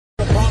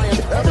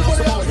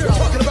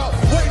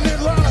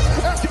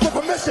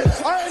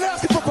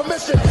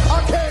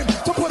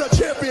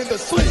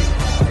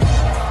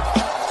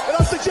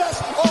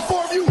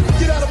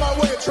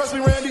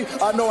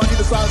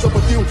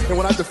attitude, and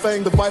when I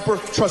defang the Viper,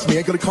 trust me,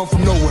 ain't gonna come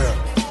from nowhere.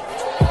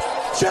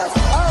 Jeff,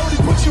 I already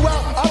put you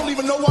out. I don't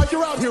even know why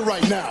you're out here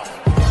right now.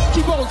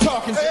 Keep on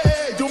talking.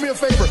 Hey, do me a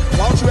favor.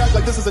 Why don't you act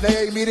like this is an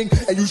AA meeting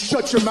and you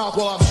shut your mouth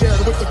while I'm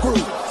sharing with the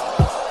group?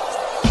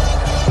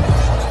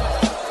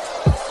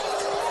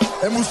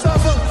 And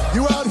Mustafa,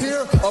 you out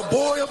here, a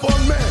boy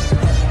among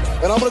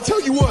men. And I'm gonna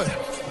tell you what.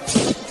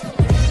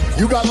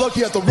 You got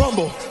lucky at the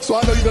Rumble, so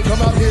I know you're gonna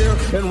come out here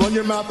and run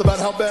your mouth about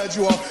how bad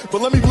you are. But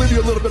let me give you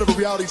a little bit of a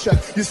reality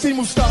check. You see,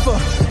 Mustafa,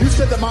 you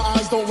said that my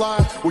eyes don't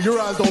lie. Well, your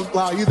eyes don't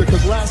lie either,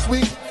 because last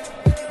week,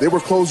 they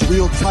were closed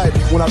real tight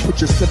when I put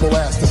your simple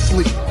ass to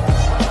sleep.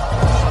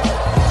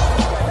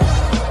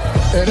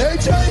 And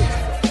AJ,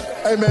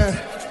 hey man,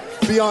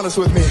 be honest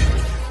with me.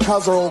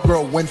 How's our old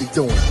girl Wendy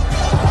doing?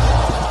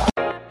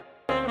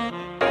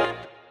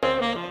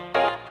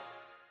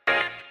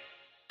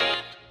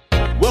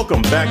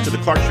 Welcome back to the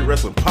Clark Street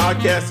Wrestling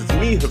Podcast. It's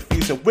me,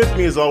 Hafiz, and with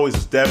me as always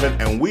is Devin,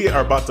 and we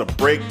are about to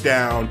break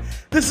down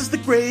This Is the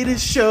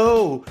Greatest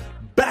Show,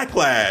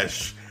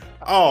 Backlash.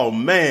 Oh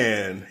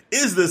man,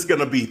 is this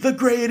gonna be the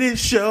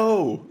greatest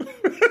show?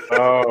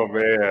 Oh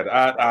man,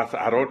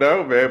 I don't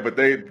know, man, but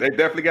they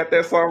definitely got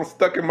that song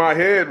stuck in my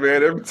head,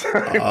 man. Every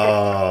time.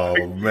 Oh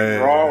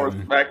man, Raw or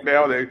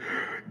SmackDown, they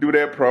do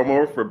that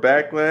promo for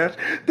Backlash.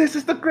 This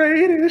is the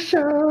greatest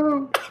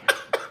show.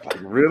 Like,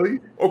 really?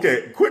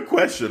 Okay, quick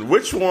question.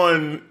 Which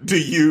one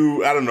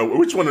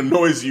which one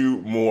annoys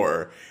you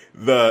more?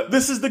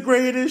 This is the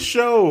greatest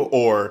show,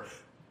 or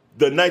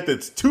the night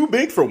that's too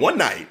big for one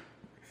night?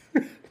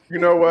 You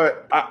know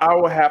what? I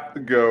will have to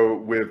go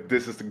with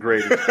This Is the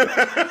Greatest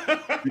show.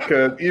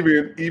 Because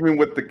even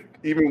with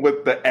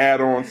the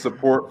add-on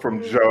support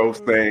from Joe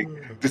saying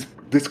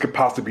this could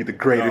possibly be the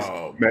greatest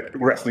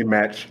wrestling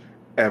match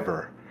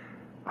ever,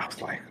 I was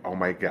like, oh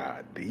my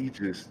God, did he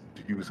just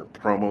use a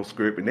promo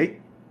script? And they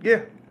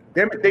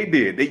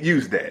did. They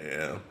used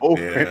that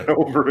over and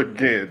over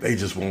again. They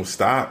just won't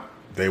stop.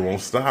 They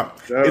won't stop.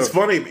 No. It's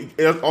funny.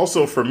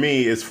 Also, for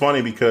me, it's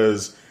funny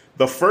because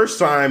the first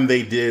time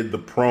they did the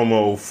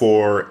promo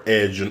for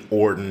Edge and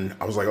Orton,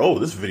 I was like, "Oh,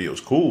 this video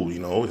is cool."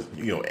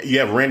 You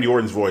have Randy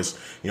Orton's voice,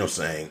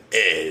 saying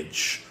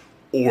Edge,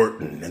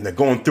 Orton, and they're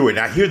going through it. And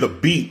I hear the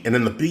beat, and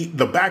then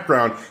the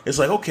background, it's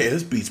like, okay,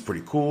 this beat's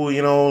pretty cool,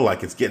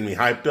 like it's getting me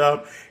hyped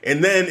up.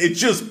 And then it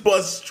just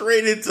busts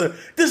straight into,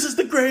 this is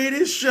the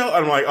greatest show.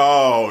 I'm like,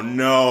 oh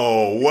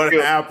no, what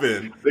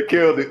happened? They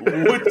killed it.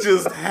 What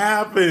just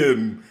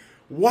happened?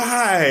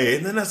 Why?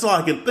 And then that's all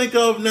I can think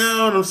of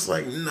now. And I was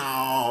like,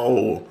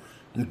 no.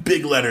 In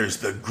big letters,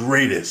 the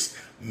greatest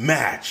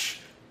match.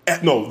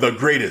 The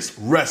greatest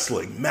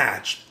wrestling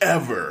match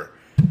ever.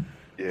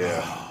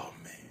 Yeah. Oh,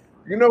 man.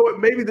 You know what?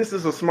 Maybe this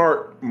is a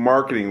smart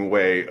marketing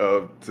way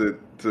to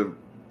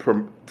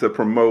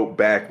promote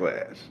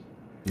Backlash.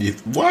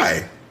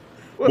 Why?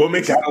 What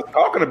makes us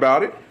talking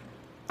about it?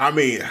 I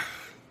mean,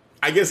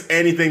 I guess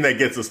anything that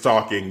gets us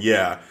talking,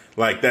 yeah.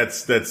 Like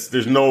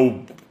there's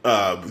no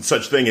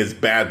such thing as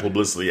bad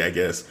publicity, I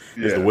guess,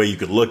 is the way you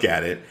could look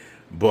at it.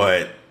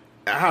 But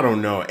I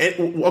don't know.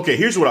 Okay,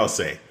 here's what I'll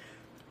say.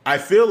 I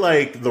feel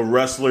like the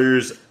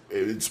wrestlers,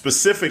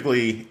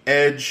 specifically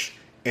Edge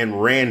and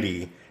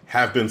Randy,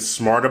 have been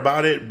smart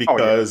about it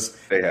because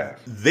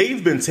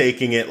they've been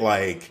taking it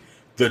like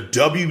the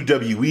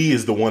WWE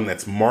is the one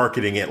that's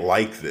marketing it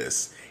like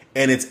this.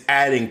 And it's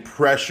adding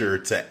pressure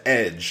to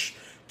Edge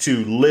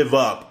to live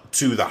up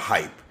to the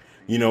hype.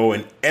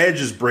 And Edge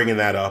is bringing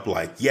that up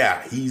like,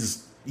 yeah,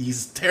 he's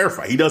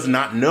terrified. He does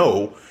not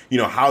know,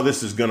 how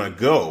this is going to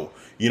go.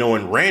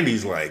 And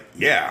Randy's like,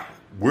 yeah,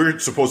 we're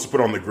supposed to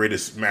put on the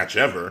greatest match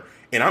ever,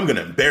 and I'm going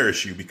to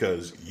embarrass you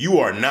because you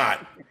are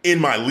not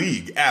in my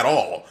league at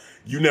all.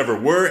 You never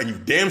were, and you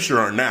damn sure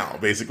are now,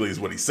 basically, is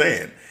what he's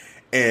saying.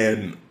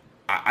 And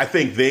I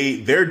think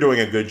they're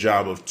doing a good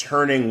job of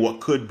turning what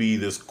could be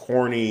this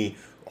corny,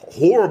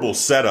 horrible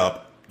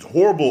setup,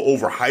 horrible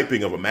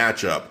overhyping of a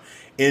matchup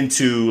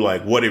into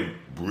like what it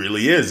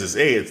really is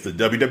it's the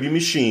WWE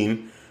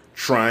machine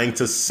trying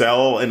to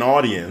sell an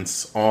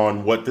audience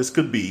on what this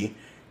could be.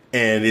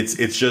 And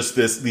it's just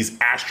these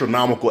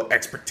astronomical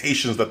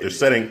expectations that they're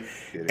setting.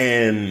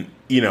 And,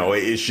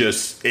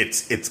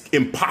 it's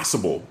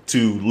impossible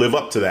to live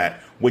up to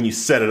that when you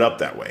set it up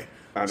that way.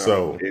 I know.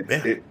 So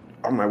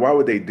I'm like, why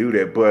would they do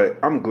that? But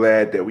I'm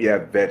glad that we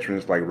have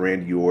veterans like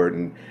Randy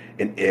Orton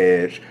and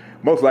Edge,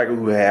 most likely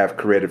who have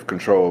creative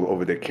control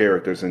over their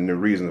characters and the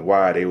reasons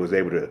why they was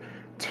able to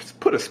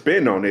put a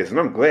spin on this. And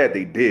I'm glad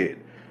they did,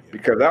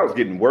 because I was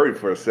getting worried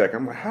for a second.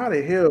 I'm like, how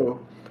the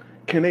hell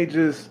can they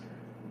just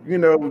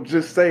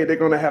say they're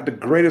going to have the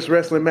greatest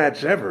wrestling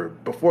match ever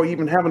before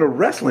even having a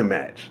wrestling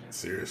match?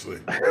 Seriously.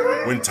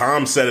 When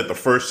Tom said it the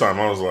first time,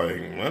 I was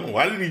like, well,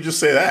 why did he just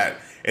say that?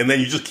 And then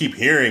you just keep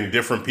hearing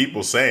different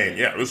people saying,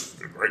 yeah, this is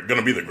going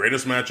to be the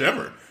greatest match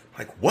ever.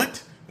 Like,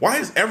 what? Why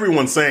is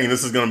everyone saying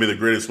this is going to be the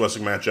greatest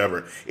wrestling match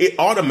ever? It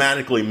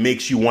automatically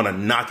makes you want to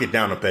knock it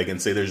down a peg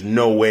and say there's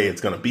no way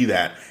it's going to be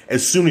that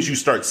as soon as you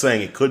start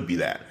saying it could be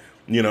that.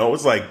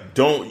 It's like,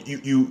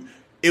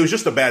 it was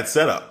just a bad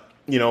setup.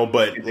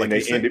 But and like they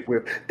you said, end it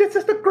with, "This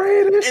is the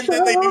greatest and show."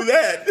 then they do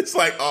that. It's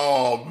like,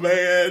 oh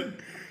man,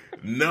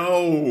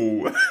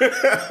 no,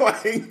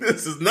 like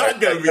this is not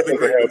going to be the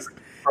greatest.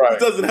 Right. It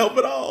doesn't help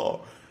at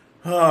all.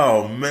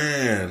 Oh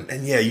man,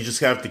 and yeah, you just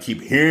have to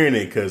keep hearing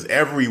it because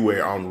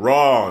everywhere on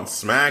Raw, on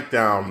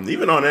SmackDown,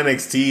 even on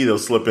NXT, they'll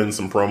slip in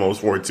some promos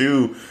for it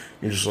too.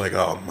 You're just like,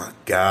 oh my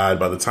god!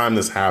 By the time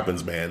this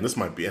happens, man, this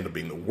might end up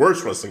being the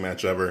worst wrestling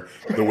match ever.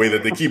 The way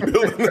that they keep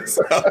building this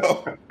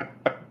up.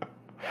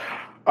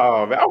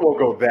 Oh man, I won't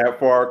go that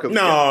far because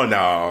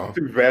No.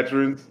 two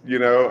veterans.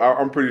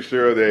 I'm pretty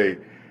sure they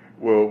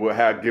will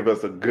give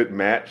us a good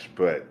match,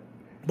 but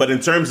in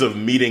terms of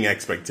meeting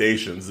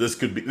expectations,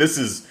 this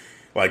is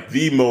like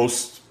the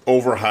most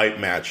overhyped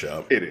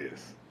matchup. It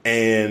is.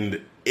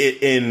 And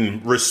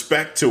in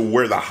respect to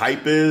where the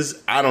hype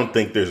is, I don't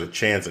think there's a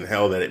chance in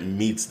hell that it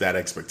meets that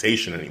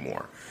expectation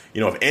anymore.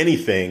 If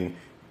anything,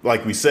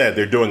 like we said,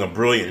 they're doing a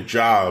brilliant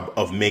job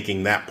of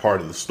making that part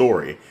of the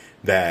story,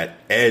 that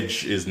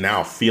Edge is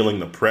now feeling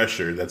the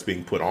pressure that's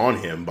being put on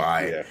him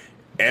by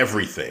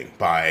everything,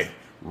 by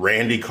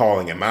Randy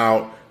calling him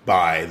out,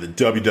 by the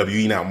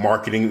WWE now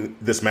marketing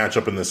this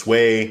matchup in this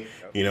way.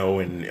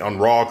 And on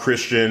Raw,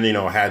 Christian,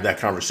 had that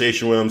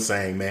conversation with him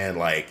saying, man,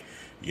 like,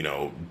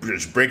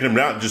 just breaking him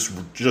down,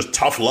 just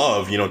tough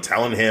love,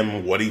 telling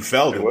him what he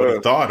felt and what he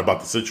thought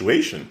about the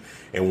situation.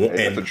 And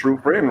that's a true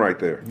friend right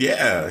there.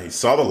 Yeah, he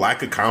saw the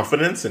lack of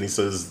confidence and he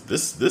says,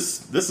 this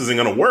isn't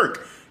going to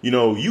work. You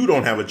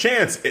don't have a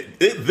chance.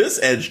 This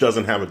Edge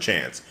doesn't have a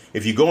chance.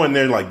 If you go in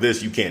there like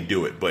this, you can't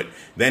do it. But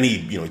then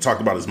he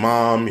talked about his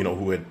mom,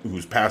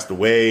 who's passed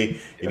away,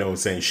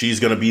 saying she's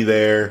going to be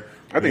there.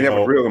 I think that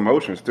was real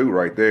emotions too,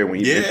 right there.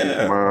 When you mentioned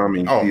his mom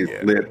and you see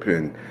his lip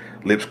and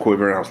lips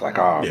quivering, I was like,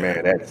 oh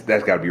man,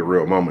 that's got to be a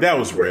real moment. That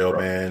was real,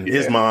 man. Yeah.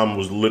 His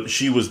mom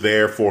she was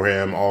there for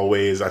him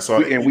always. I saw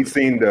it. And you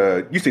seen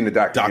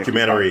the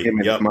documentary. Him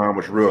and his mom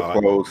was real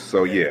close.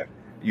 So yeah.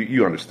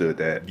 You understood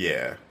that.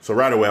 Yeah. So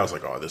right away I was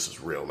like, oh, this is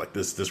real. Like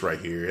this right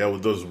here.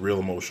 Those real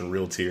emotion,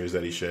 real tears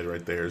that he shed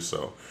right there.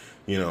 So,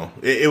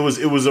 it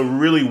was a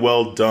really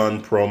well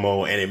done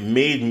promo, and it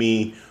made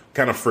me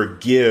kind of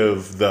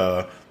forgive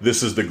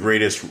this is the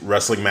greatest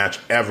wrestling match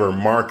ever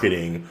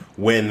marketing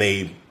when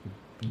they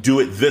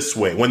do it this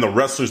way, when the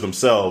wrestlers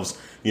themselves,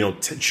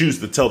 choose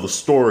to tell the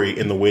story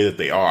in the way that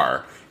they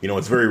are.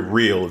 It's very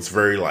real. It's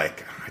very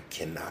like, I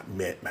cannot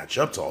match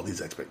up to all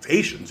these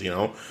expectations,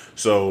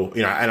 So,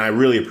 and I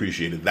really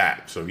appreciated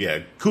that. So, yeah,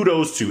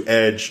 kudos to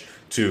Edge,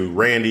 to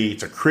Randy,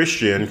 to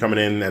Christian coming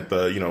in at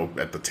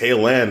the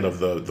tail end of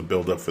the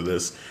build up for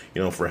this,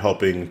 for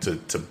helping to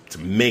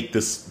make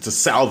this, to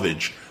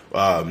salvage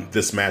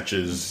this match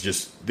is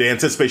just the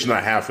anticipation that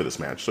I have for this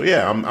match. So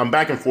yeah, I'm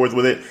back and forth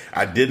with it.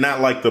 I did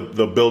not like the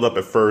build up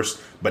at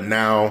first, but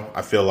now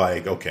I feel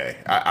like, okay,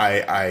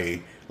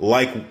 I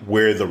like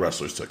where the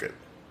wrestlers took it.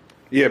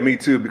 Yeah, me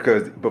too,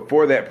 because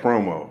before that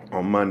promo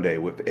on Monday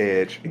with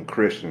Edge and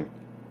Christian,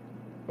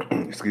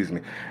 excuse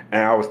me,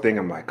 and I was thinking,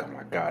 I'm like, oh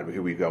my God,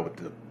 here we go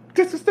with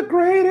this is the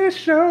greatest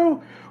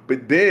show.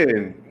 But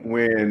then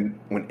when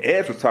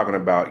Edge was talking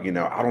about,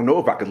 I don't know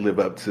if I could live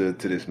up to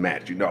this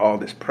match, all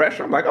this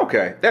pressure, I'm like,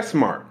 okay, that's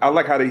smart. I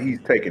like how he's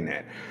taking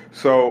that.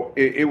 So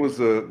it was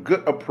a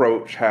good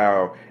approach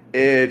how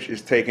Edge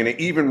is taking it.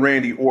 Even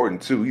Randy Orton,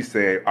 too. He's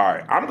saying, all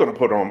right, I'm going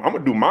to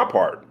do my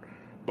part.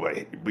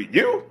 But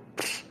you,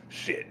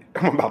 shit,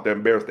 I'm about to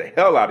embarrass the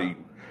hell out of you,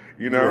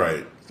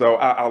 Right. So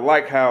I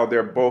like how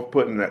they're both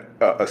putting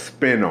a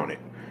spin on it.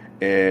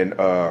 And,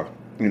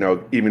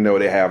 even though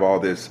they have all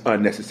this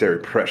unnecessary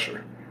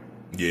pressure.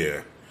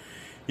 Yeah.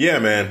 Yeah,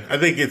 man. I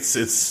think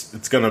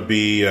it's going to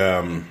be,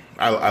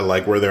 I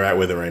like where they're at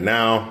with it right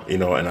now,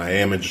 and I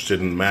am interested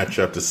in the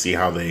matchup to see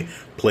how they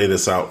play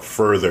this out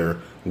further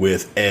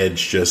with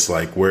Edge, just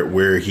like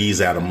where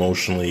he's at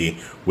emotionally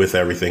with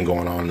everything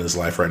going on in his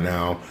life right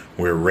now,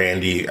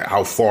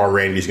 how far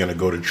Randy's going to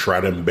go to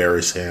try to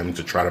embarrass him,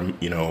 to try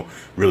to,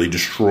 really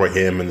destroy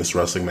him in this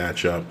wrestling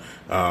matchup.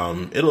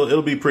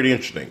 It'll be pretty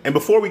interesting. And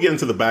before we get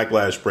into the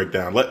Backlash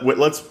breakdown,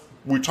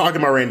 we're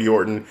talking about Randy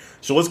Orton,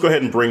 so let's go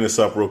ahead and bring this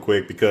up real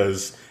quick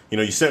because,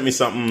 you sent me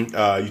something,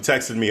 you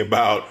texted me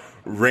about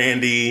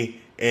Randy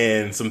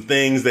and some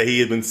things that he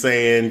had been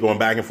saying, going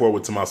back and forth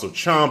with Tommaso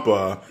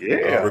Ciampa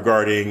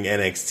regarding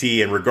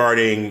NXT and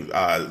regarding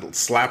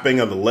slapping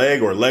of the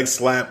leg or leg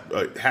slap,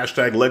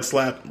 hashtag leg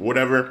slap,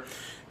 whatever.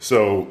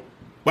 So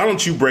why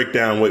don't you break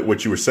down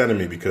what you were sending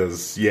me?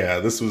 Because, yeah,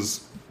 this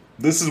is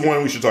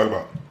one we should talk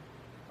about.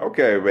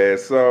 Okay, man.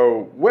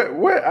 So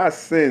what I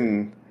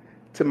sent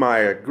to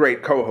my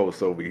great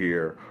co-host over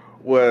here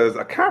was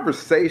a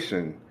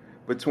conversation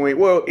between,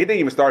 well, it didn't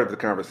even start as a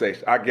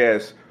conversation. I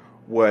guess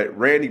what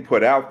Randy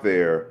put out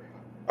there,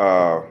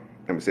 let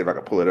me see if I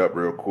can pull it up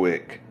real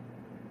quick.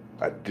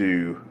 I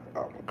do.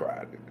 Oh my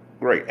God.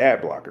 Great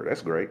ad blocker.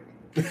 That's great.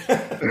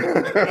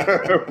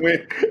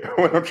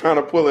 when I'm trying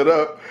to pull it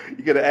up,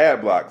 you get an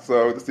ad block.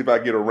 So let's see if I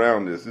get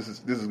around this. This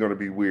is going to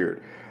be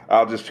weird.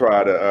 I'll just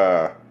try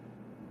to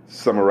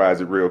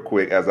summarize it real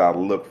quick as I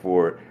look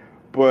for it.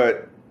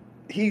 But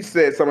he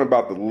said something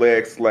about the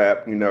leg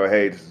slap. You know,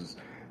 hey, this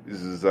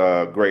is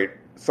great.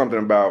 Something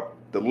about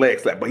the leg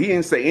slap, but he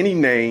didn't say any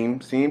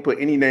names. He didn't put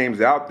any names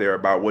out there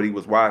about what he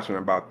was watching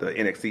about the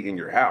NXT in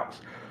your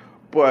house.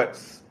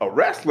 But a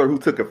wrestler who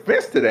took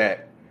offense to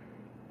that,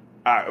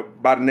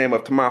 by the name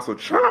of Tommaso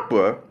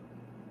Ciampa,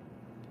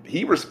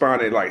 he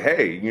responded like,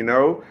 "Hey, you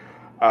know,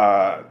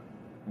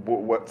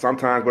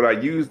 sometimes what I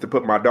use to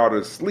put my daughter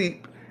to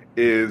sleep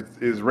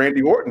is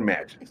Randy Orton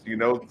matches. You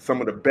know,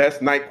 some of the best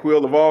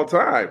NyQuil of all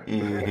time."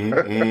 Mm-hmm,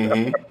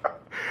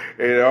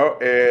 mm-hmm. You know,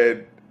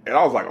 and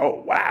I was like,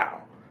 "Oh wow."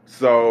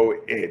 So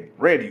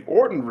Randy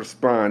Orton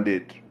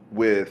responded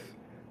with,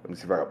 let me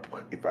see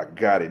if I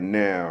got it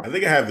now. I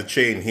think I have the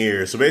chain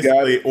here. So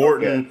basically,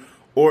 Orton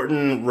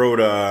wrote,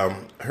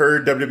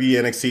 "Heard WWE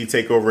NXT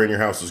takeover in your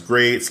house was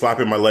great.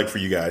 Slapping my leg for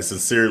you guys.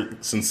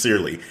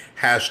 Sincerely.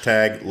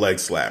 Hashtag leg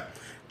slap."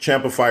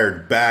 Ciampa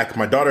fired back.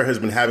 "My daughter has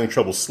been having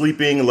trouble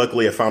sleeping.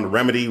 Luckily, I found a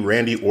remedy.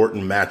 Randy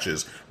Orton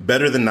matches.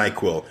 Better than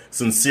NyQuil.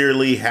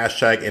 Sincerely,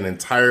 hashtag an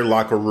entire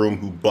locker room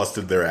who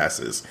busted their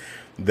asses."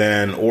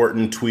 Then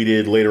Orton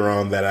tweeted later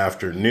on that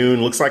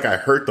afternoon, "Looks like I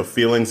hurt the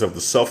feelings of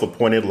the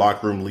self-appointed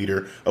locker room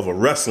leader of a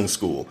wrestling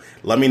school.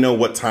 Let me know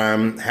what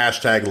time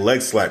hashtag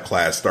leg slap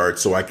class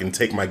starts so I can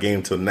take my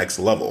game to the next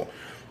level."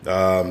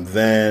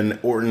 Then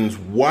Orton's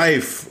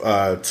wife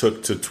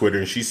took to Twitter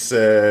and she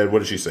said, what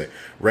did she say?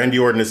 Randy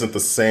Orton isn't the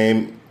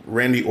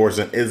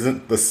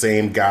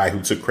same guy who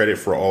took credit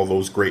for all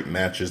those great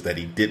matches that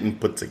he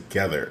didn't put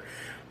together.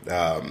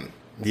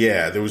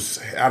 There was,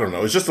 I don't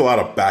know, it's just a lot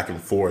of back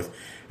and forth.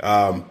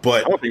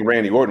 But I don't think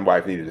Randy Orton's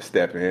wife needed to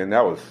step in.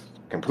 That was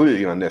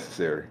completely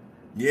unnecessary.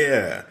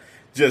 Yeah,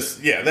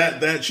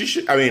 that she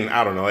should. I mean,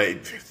 I don't know.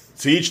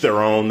 To each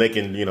their own. They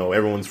can, you know,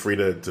 everyone's free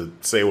to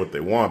say what they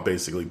want,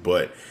 basically.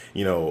 But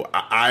you know,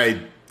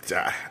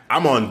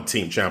 I'm on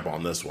Team Ciampa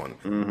on this one.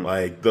 Mm-hmm.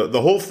 Like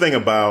the whole thing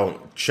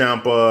about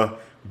Ciampa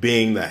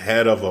being the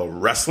head of a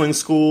wrestling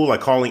school,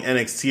 like calling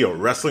NXT a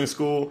wrestling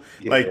school.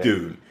 Yeah. Like,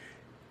 dude,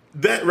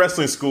 that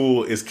wrestling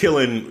school is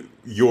killing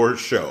your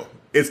show.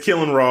 It's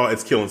killing Raw.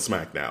 It's killing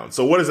SmackDown.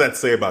 So what does that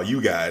say about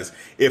you guys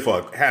if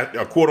a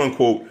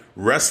quote-unquote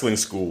wrestling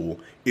school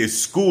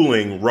is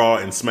schooling Raw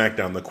and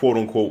SmackDown, the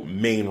quote-unquote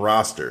main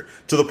roster,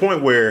 to the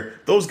point where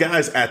those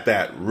guys at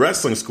that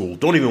wrestling school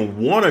don't even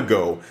want to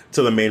go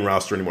to the main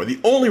roster anymore? The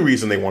only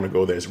reason they want to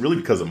go there is really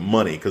because of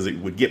money, because it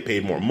would get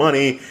paid more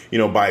money, you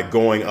know, by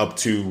going up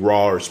to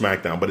Raw or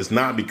SmackDown. But it's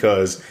not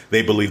because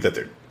they believe that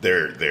their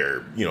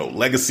you know,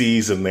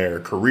 legacies and their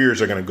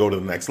careers are going to go to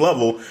the next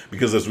level,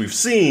 because as we've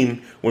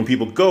seen, when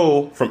people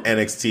go from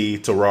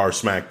NXT to Raw or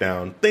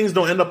SmackDown, things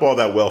don't end up all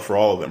that well for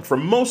all of them, for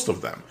most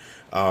of them.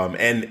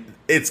 And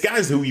it's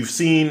guys who you've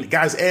seen,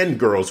 guys and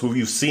girls who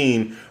you've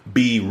seen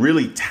be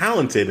really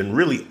talented and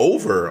really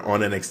over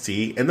on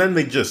NXT, and then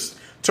they just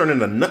turn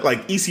into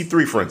like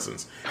EC3, for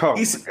instance. Oh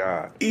my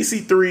God.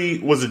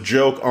 EC3 was a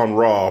joke on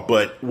Raw,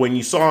 but when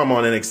you saw him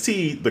on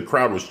NXT, the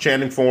crowd was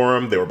chanting for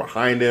him. They were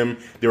behind him.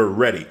 They were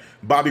ready.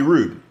 Bobby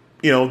Roode,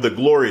 you know, the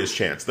glorious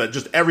chants, that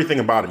just everything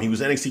about him. He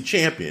was NXT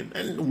champion.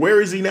 And where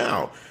is he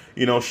now?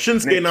 You know,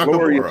 Shinsuke Nakamura.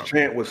 Glorious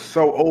chant was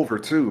so over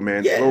too,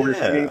 man. Yeah.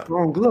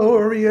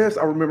 Glorious.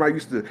 I remember I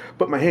used to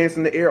put my hands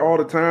in the air all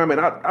the time, and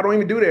I don't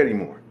even do that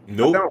anymore.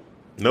 Nope.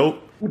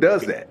 Who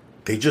does that?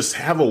 They just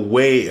have a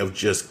way of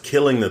just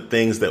killing the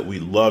things that we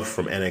loved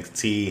from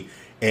NXT,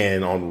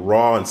 and on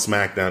Raw and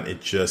SmackDown,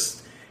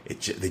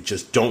 they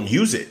just don't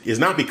use it. It's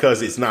not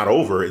because it's not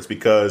over. It's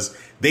because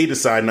they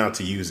decide not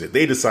to use it.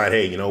 They decide,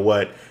 hey, you know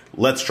what?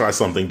 Let's try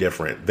something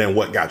different than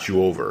what got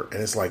you over.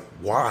 And it's like,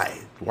 why?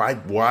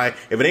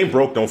 If it ain't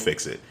broke, don't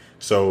fix it.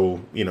 So,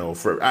 you know,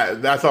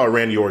 I thought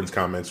Randy Orton's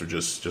comments were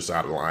just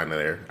out of line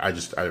there. I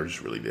just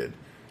really did.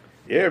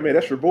 Yeah, man,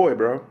 that's your boy,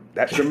 bro.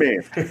 That's your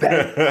man.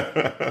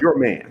 Your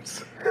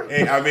man's.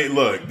 Hey, I mean,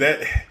 look,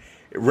 that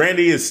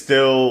Randy is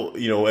still,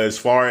 you know, as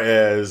far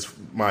as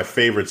my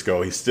favorites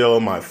go, he's still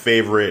my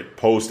favorite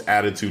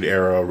post-Attitude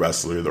Era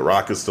wrestler. The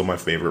Rock is still my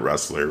favorite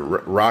wrestler.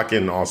 Rock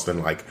and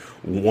Austin, like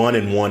 1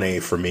 and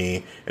 1A for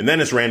me. And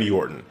then it's Randy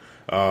Orton.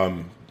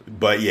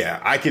 But yeah,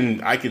 I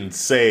can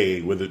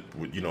say with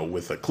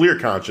a clear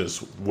conscience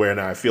when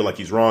I feel like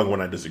he's wrong,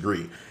 when I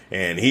disagree.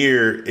 And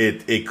here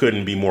it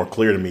couldn't be more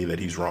clear to me that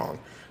he's wrong.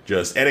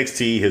 Just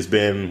NXT has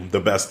been the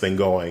best thing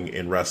going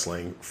in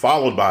wrestling,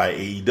 followed by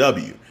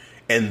AEW.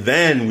 And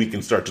then we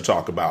can start to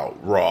talk about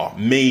Raw.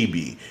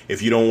 Maybe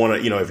if you don't want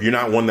to, you know, if you're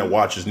not one that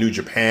watches New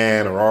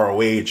Japan or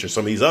ROH or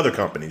some of these other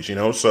companies, you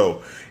know,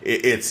 so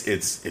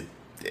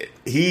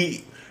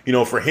you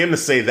know, for him to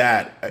say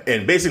that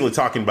and basically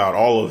talking about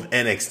all of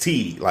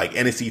NXT, like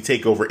NXT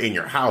TakeOver in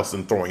your house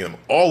and throwing them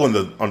all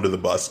under the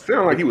bus.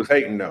 Sounded like he was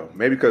hating though,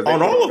 maybe because they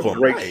on all of them,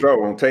 great right.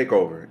 show on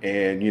TakeOver,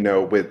 and you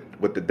know, with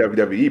the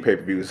WWE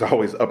pay-per-view, it's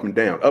always up and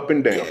down, up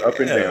and down, up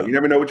and down. You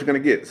never know what you're gonna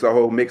get. It's a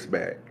whole mixed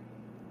bag,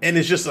 and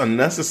it's just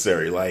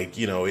unnecessary. Like,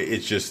 you know, it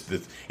just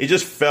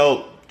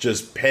felt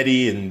just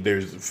petty, and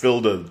there's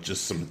filled of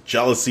just some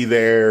jealousy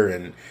there,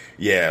 and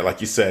yeah, like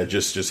you said,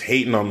 just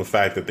hating on the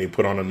fact that they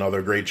put on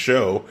another great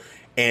show,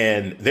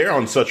 and they're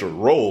on such a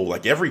roll.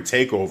 Like every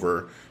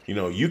takeover,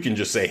 you can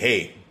just say,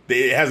 hey,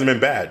 it hasn't been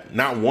bad.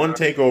 Not one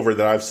takeover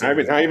that I've seen.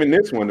 Not even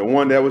this one. The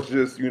one that was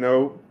just, in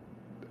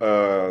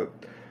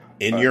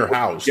your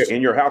house. Yeah,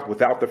 in your house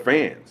without the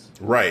fans.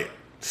 Right.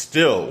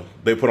 Still,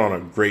 they put on a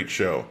great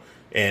show.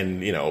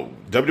 And,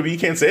 WWE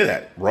can't say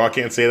that. Raw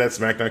can't say that.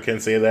 SmackDown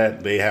can't say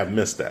that. They have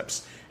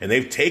missteps. And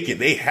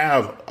they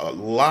have a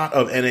lot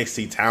of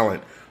NXT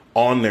talent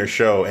on their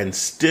show, and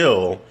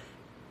still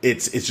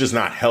it's just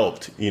not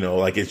helped.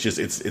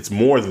 It's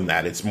more than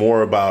that. It's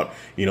more about,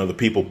 the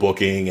people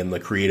booking and the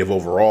creative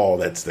overall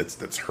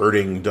that's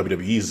hurting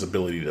WWE's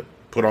ability to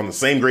put on the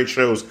same great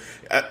shows,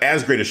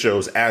 as great as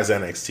shows as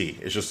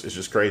NXT. It's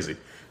just crazy.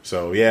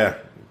 So yeah,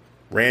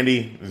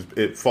 Randy,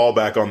 fall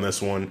back on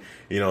this one.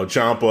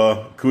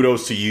 Ciampa,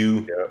 kudos to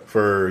you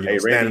for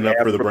standing up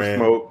for the brand.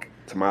 Smoke.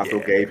 Tommaso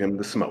gave him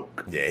the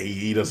smoke. Yeah,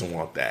 he doesn't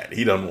want that.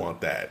 He doesn't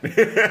want that.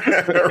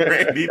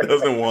 Randy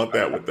doesn't want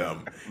that with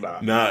them.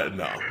 No,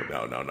 not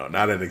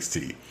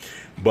NXT.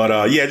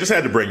 But just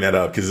had to bring that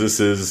up because this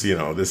is,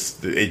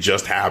 it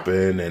just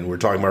happened, and we're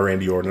talking about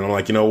Randy Orton. And I'm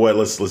like, you know what?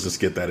 Let's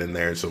just get that in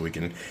there so we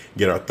can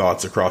get our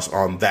thoughts across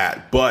on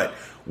that. But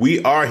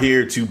we are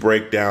here to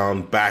break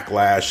down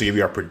Backlash, to give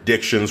you our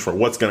predictions for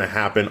what's going to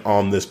happen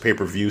on this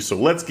pay-per-view. So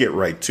let's get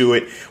right to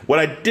it. What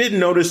I did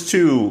notice,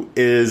 too,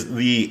 is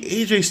the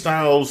AJ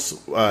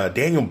Styles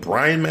Daniel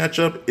Bryan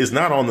matchup is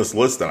not on this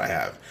list that I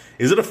have.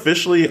 Is it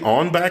officially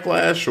on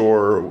Backlash,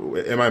 or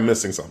am I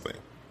missing something?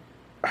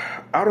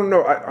 I don't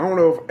know. I don't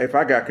know if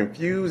I got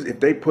confused. If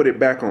they put it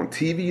back on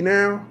TV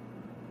now,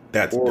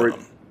 that's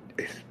dumb.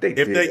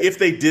 If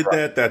they did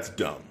that, that's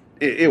dumb.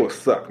 It would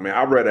suck, man.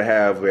 I'd rather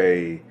have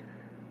a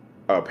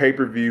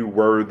pay-per-view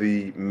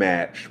worthy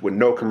match with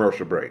no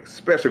commercial breaks,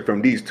 especially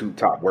from these two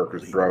top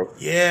workers, bro.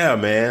 Yeah,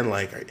 man.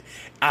 Like,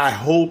 I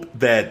hope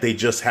that they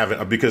just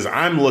haven't, because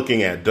I'm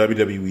looking at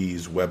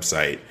WWE's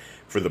website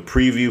for the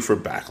preview for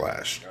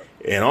Backlash,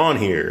 and on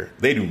here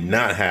they do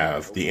not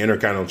have the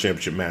Intercontinental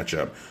Championship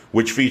matchup,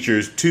 which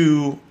features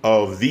two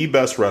of the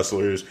best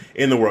wrestlers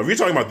in the world. If you're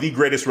talking about the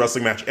greatest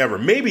wrestling match ever,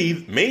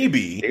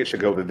 maybe it should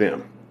go to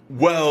them.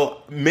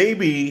 Well,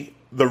 maybe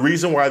the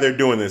reason why they're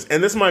doing this,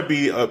 and this might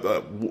be,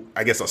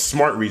 I guess, a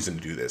smart reason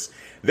to do this.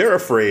 They're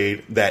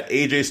afraid that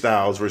AJ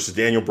Styles versus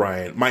Daniel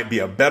Bryan might be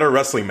a better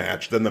wrestling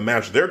match than the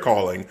match they're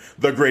calling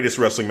the greatest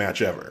wrestling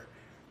match ever.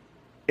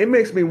 It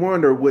makes me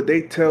wonder, would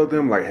they tell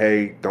them, like,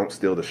 hey, don't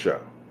steal the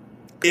show?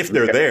 If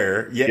they're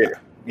there, yeah.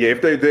 Yeah,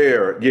 if they're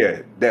there,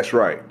 yeah, that's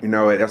right.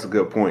 That's a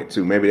good point,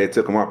 too. Maybe they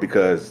took them off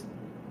because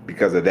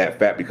of that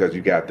fact, because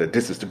you got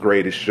this is the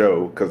greatest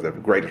show, because of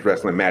the greatest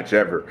wrestling match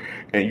ever,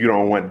 and you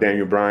don't want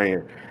Daniel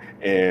Bryan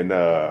and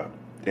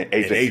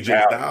AJ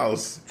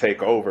Styles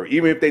take over.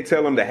 Even if they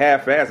tell them to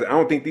half-ass it, I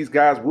don't think these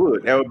guys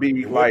would. That would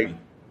be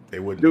they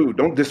wouldn't. Dude,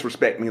 don't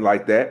disrespect me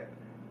like that.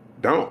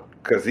 Don't,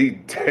 because he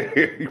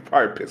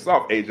probably pissed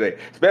off AJ,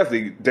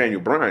 especially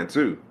Daniel Bryan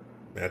too.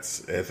 I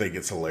think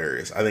it's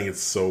hilarious. I think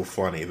it's so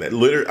funny that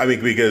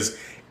because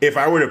if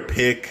I were to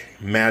pick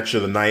match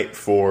of the night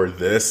for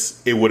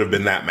this, it would have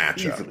been that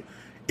matchup. Easily.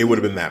 It would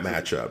have been that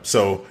matchup.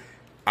 So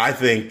I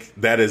think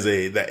that is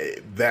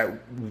that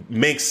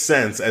makes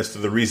sense as to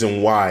the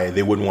reason why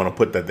they wouldn't want to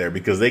put that there,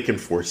 because they can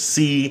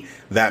foresee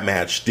that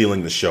match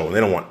stealing the show, and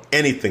they don't want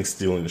anything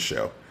stealing the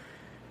show.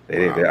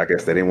 I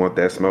guess they didn't want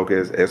that smoke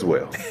as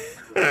well.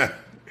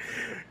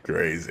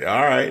 Crazy.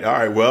 All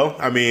right. Well,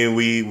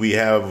 we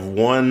have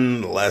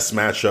one less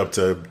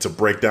matchup to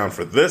break down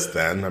for this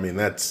then.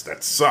 That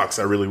sucks.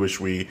 I really wish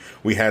we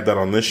had that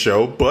on this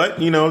show, but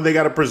they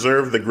got to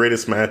preserve the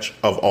greatest match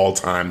of all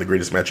time, the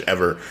greatest match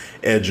ever,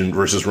 Edge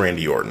versus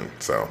Randy Orton.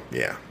 So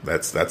yeah,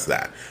 that's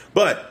that.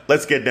 But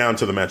let's get down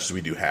to the matches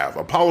we do have.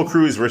 Apollo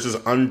Crews versus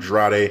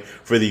Andrade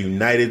for the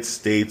United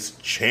States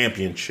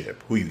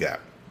Championship. Who you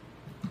got?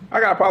 I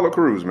got Apollo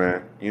Crews,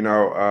 man.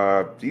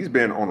 He's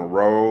been on a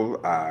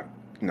roll.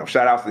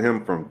 Shout outs to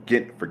him for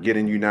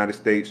getting United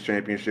States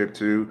Championship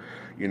too.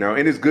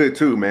 And it's good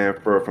too, man.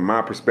 From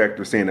my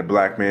perspective, seeing a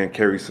black man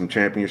carry some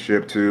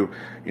championship too,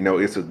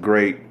 it's a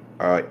great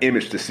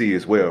image to see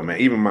as well, man.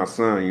 Even my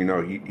son,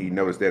 he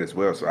noticed that as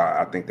well. So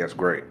I think that's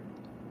great.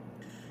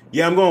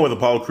 Yeah, I'm going with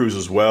Apollo Crews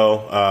as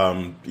well.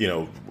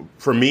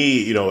 For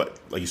me,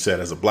 like you said,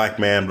 as a black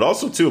man, but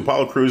also too,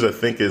 Apollo Crews, I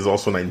think, is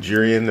also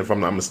Nigerian, if I'm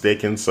not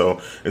mistaken.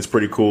 So it's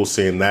pretty cool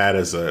seeing that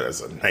as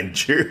a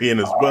Nigerian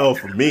as well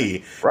for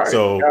me. Right.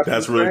 So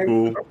that's really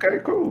cool. Okay,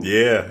 cool.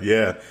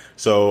 Yeah.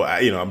 So,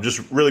 I'm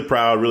just really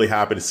proud, really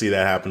happy to see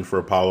that happen for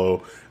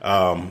Apollo.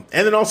 And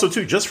then also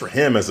too, just for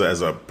him as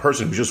a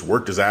person who just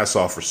worked his ass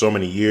off for so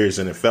many years,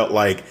 and it felt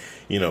like,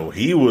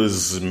 he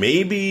was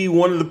maybe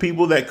one of the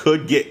people that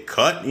could get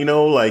cut,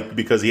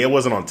 because he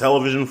wasn't on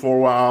television for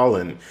a while,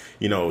 and,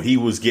 he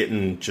was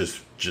getting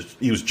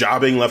he was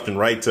jobbing left and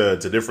right to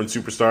different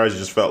superstars. It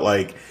just felt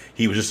like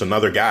he was just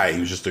another guy. He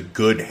was just a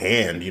good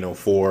hand,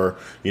 for,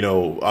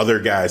 other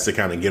guys to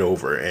kind of get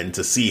over. And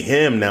to see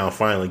him now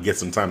finally get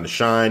some time to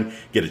shine,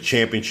 get a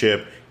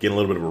championship, get a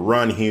little bit of a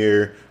run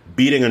here,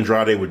 beating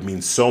Andrade would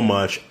mean so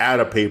much at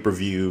a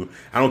pay-per-view.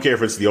 I don't care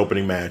if it's the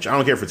opening match. I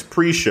don't care if it's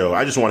pre-show.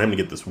 I just want him to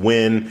get this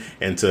win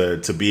and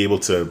to be able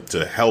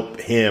to help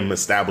him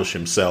establish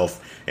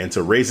himself and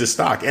to raise his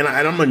stock. And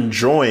I'm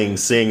enjoying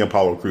seeing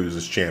Apollo Crews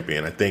as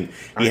champion. I think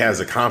he has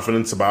a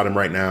confidence about him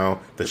right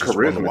now that's just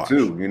fun to watch.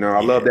 Too.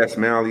 I love that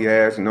smile he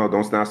has.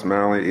 Don't stop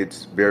smiling. It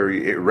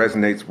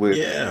resonates with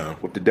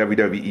the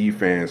WWE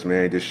fans,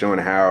 man. Just showing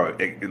how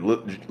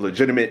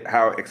legitimate,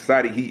 how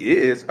excited he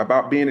is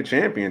about being a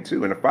champion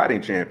too, and a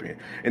fighting champion.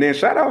 And then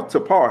shout out to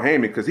Paul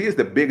Heyman, because he is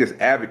the biggest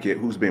advocate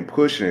who's been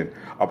pushing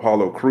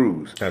Apollo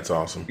Crews. That's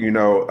awesome. In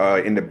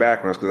the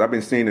backgrounds, because I've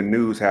been seeing the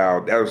news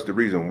how that was the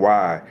reason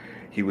why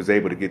he was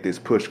able to get this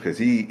push, because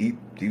he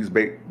was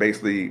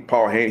basically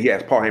Paul Heyman. He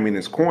has Paul Heyman in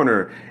his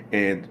corner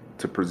and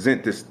to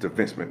present this to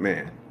Vince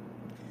McMahon.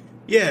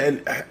 Yeah,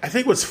 and I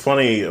think what's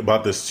funny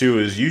about this too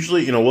is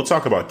usually, we'll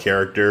talk about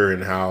character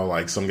and how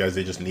like some guys,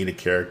 they just need a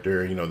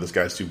character. This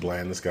guy's too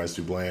bland, this guy's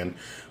too bland.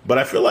 But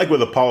I feel like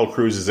with Apollo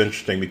Crews is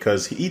interesting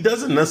because he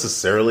doesn't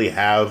necessarily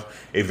have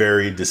a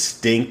very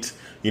distinct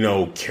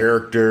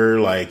character,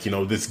 like,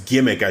 this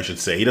gimmick, I should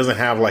say. He doesn't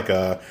have like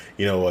a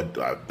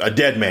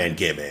dead man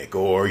gimmick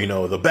or,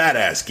 the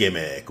badass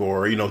gimmick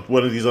or,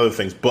 one of these other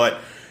things. But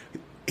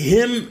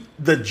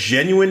the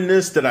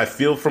genuineness that I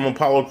feel from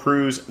Apollo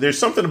Crews, there's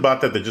something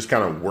about that just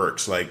kind of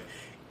works. Like,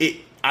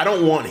 I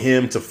don't want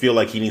him to feel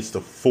like he needs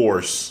to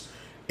force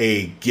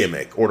a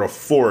gimmick or to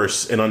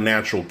force an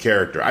unnatural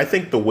character. I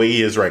think the way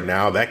he is right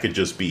now, that could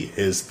just be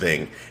his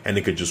thing and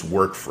it could just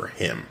work for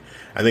him.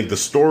 I think the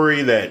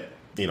story that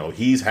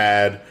he's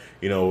had,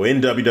 in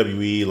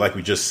WWE,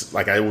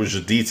 like I was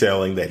just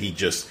detailing, that he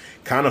just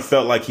kind of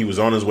felt like he was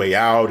on his way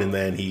out and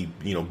then he,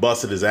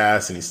 busted his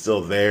ass and he's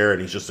still there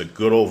and he's just a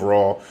good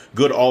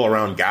all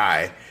around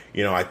guy.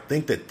 I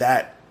think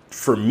that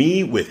for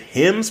me with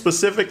him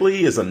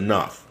specifically is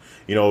enough,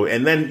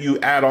 and then you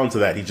add on to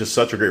that. He's just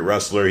such a great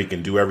wrestler. He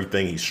can do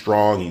everything. He's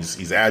strong.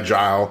 He's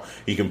agile.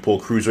 He can pull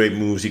cruiserweight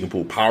moves. He can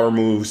pull power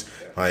moves.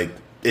 Like,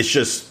 it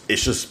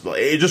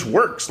just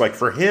works. Like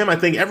for him, I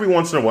think every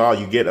once in a while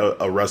you get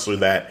a wrestler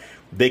that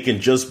they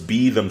can just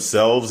be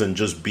themselves and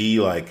just be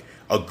like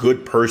a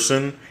good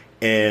person,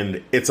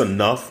 and it's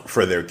enough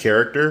for their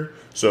character.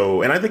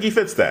 So, and I think he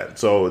fits that.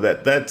 So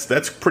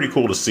that's pretty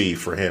cool to see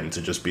for him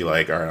to just be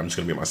like, all right, I'm just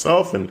gonna be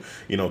myself and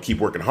keep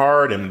working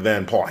hard. And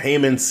then Paul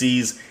Heyman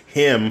sees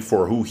him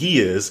for who he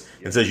is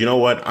and says, you know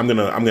what, I'm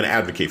gonna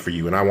advocate for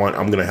you, and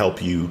I'm gonna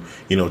help you,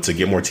 to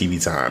get more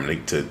TV time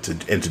and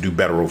to do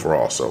better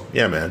overall. So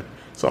yeah, man,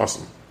 it's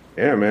awesome.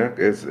 Yeah, man,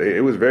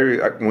 it was very,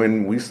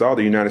 when we saw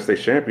the United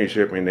States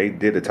Championship and they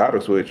did the title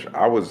switch,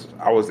 I was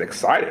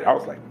excited. I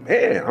was like,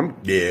 man, I'm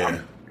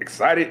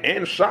excited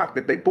and shocked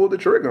that they pulled the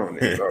trigger on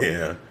it. So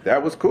yeah,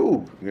 that was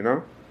cool.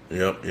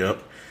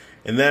 Yep.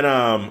 And then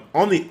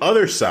on the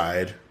other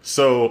side,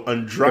 so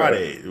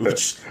Andrade,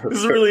 which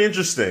is really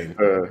interesting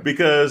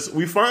because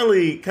we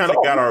finally kind of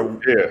got our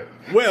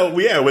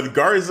with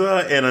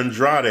Garza and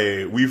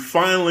Andrade, we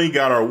finally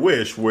got our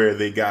wish where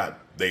they got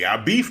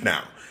beef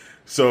now.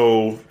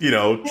 So,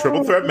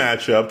 triple threat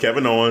matchup,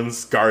 Kevin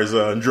Owens,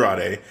 Garza,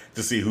 Andrade,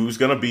 to see who's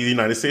going to be the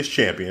United States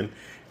champion,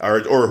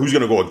 or who's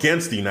going to go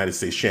against the United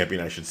States champion,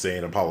 I should say,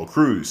 in Apollo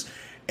Crews.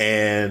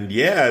 And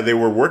yeah, they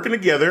were working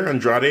together,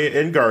 Andrade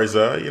and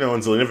Garza,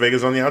 and Zelina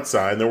Vega's on the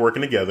outside, and they're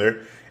working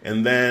together.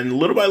 And then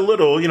little by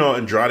little,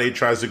 Andrade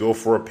tries to go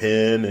for a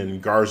pin,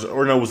 and Garza,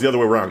 or no, it was the other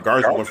way around.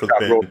 Garza went for the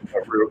pin.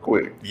 Real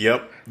quick.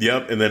 Yep.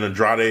 And then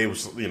Andrade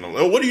was,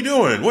 oh, what are you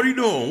doing?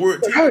 We're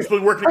supposed to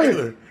be working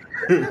together.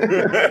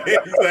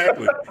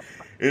 Exactly.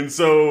 And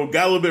so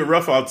got a little bit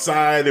rough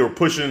outside. They were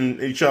pushing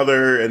each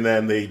other, and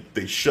then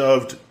they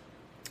shoved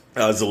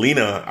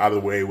Zelina out of the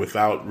way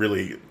without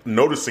really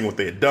noticing what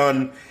they had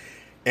done,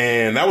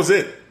 and that was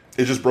it.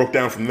 It just broke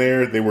down from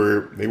there. They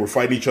were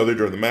fighting each other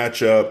during the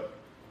matchup.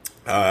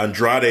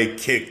 Andrade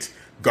kicked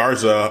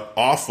Garza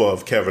off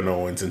of Kevin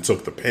Owens and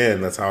took the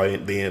pin. That's how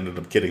they ended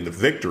up getting the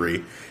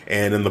victory.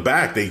 And in the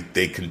back,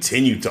 they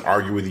continued to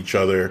argue with each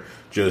other.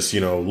 Just,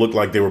 looked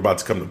like they were about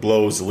to come to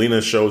blows.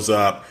 Zelina shows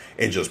up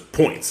and just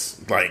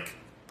points, like,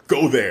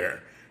 go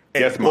there.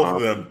 And yes, both Mom.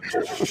 of them,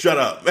 shut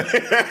up.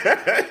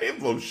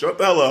 Both shut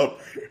the hell up.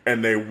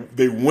 And they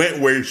went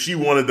where she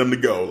wanted them to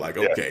go. Like,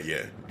 okay,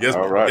 yeah. Yes,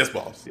 all right. Yes,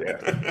 boss. Yeah,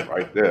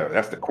 right there.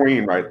 That's the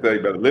queen right there.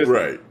 You better listen.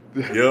 Right.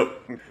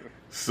 Yep.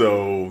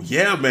 So,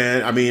 yeah,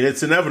 man. I mean,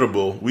 it's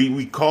inevitable.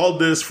 We called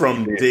this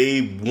from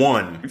day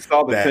one. We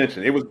saw the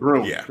tension. It was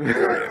groomed. Yeah.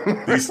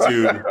 These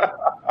two,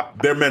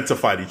 they're meant to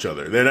fight each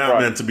other. They're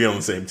not meant to be on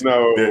the same team.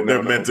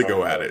 They're meant to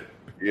go at it.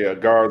 Yeah,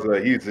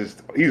 Garza,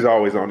 he's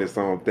always on his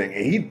own thing.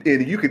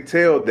 And you could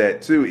tell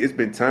that, too. It's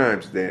been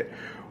times that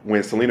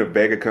when Zelina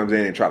Vega comes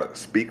in and try to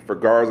speak for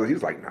Garza,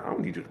 he's like, no, I don't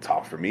need you to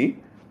talk for me.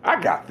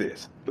 I got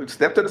this. Look,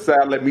 step to the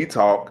side, let me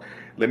talk.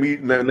 Let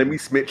me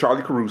smith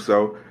Charlie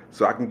Caruso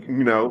so I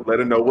can, let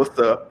her know what's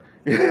up.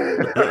 Yeah,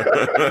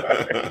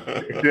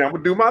 I'm going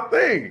to do my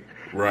thing.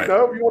 Right.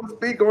 If you want to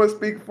speak, go and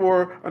speak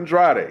for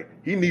Andrade.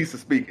 He needs to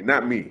speak,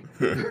 not me.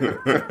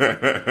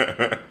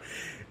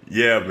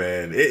 Yeah,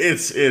 man.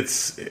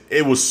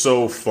 It was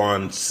so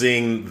fun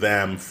seeing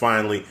them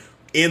finally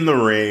in the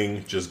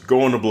ring, just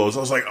going to blows.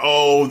 I was like,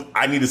 oh,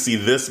 I need to see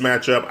this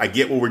matchup. I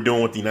get what we're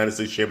doing with the United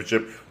States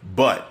Championship,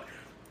 but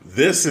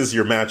this is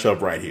your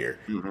matchup right here.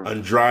 Mm-hmm.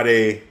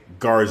 Andrade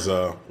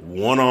Garza,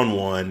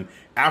 one-on-one.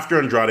 After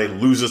Andrade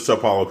loses to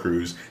Apollo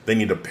Crews, they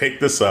need to pick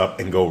this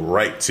up and go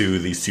right to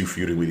these two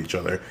feuding with each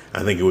other.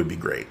 I think it would be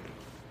great.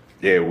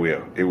 Yeah, it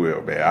will. It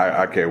will, man.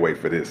 I can't wait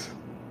for this.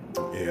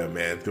 Yeah,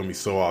 man. It's going to be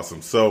so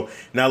awesome. So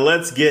now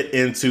let's get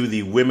into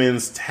the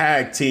women's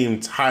tag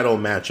team title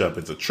matchup.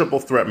 It's a triple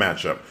threat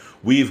matchup.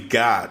 We've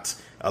got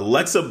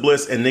Alexa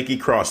Bliss and Nikki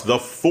Cross, the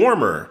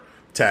former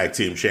tag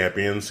team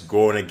champions,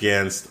 going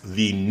against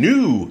the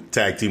new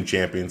tag team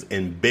champions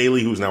in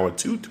Bayley, who's now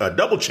a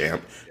double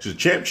champ. She's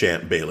a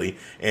champ, Bayley,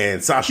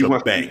 and Sasha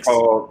Banks.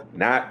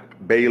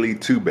 Not Bayley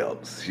two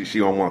belts. She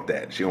don't want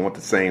that. She don't want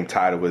the same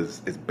title as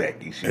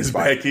Becky. As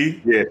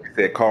Becky? Yeah, she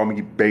said, call me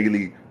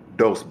Bayley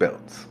dos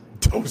belts.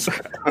 Dos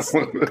belts.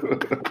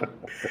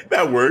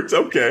 That works.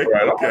 Okay.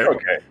 Right, okay.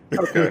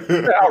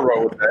 I'll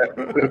roll with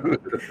that.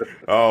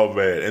 Oh,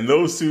 man. And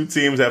those two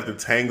teams have to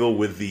tangle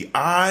with the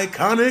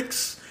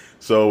Iconics.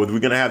 So we're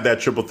going to have that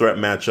triple threat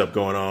matchup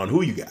going on.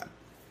 Who you got?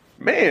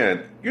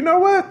 Man, you know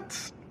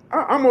what?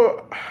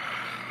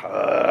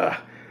 I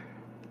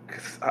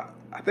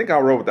think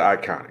I'll roll with the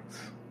Iconics.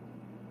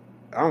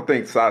 I don't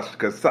think Sasha,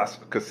 because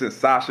since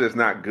Sasha is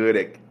not good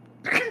at,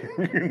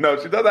 she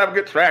doesn't have a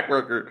good track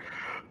record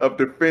of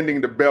defending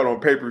the belt on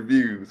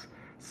pay-per-views.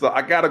 So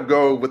I got to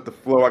go with the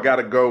flow. I got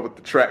to go with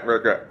the track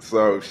record.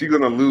 So if she's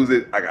going to lose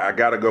it, I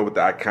got to go with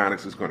the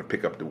Iconics who's going to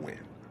pick up the win.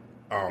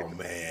 Oh,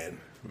 man.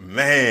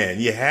 Man,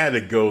 you had to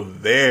go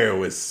there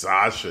with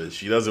Sasha.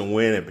 She doesn't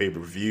win at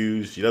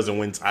pay-per-views. She doesn't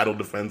win title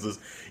defenses.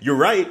 You're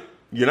right.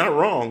 You're not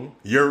wrong.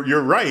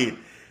 You're right.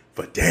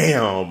 But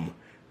damn,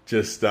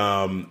 just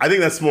I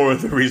think that's more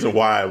of the reason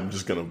why I'm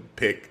just gonna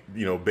pick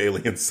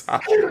Bayley and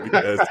Sasha,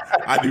 because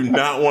I do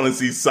not want to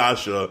see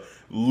Sasha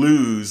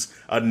lose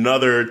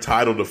another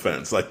title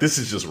defense. Like, this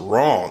is just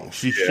wrong.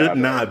 She should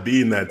not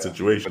be in that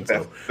situation.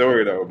 That's the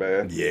story, though,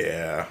 man.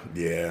 Yeah.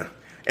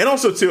 And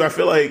also, too, I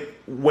feel like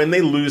when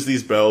they lose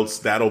these belts,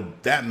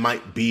 that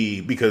might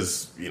be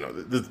because,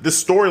 the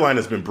storyline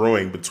has been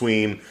brewing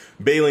between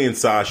Bayley and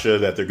Sasha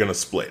that they're going to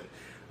split.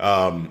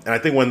 And I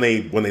think when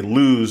they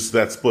lose,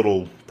 that split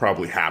will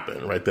probably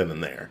happen right then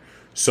and there.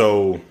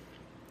 So,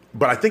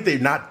 but I think they're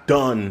not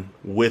done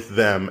with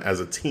them as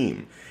a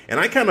team. And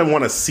I kind of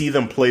want to see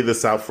them play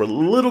this out for a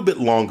little bit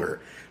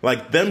longer.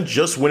 Like, them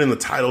just winning the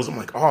titles, I'm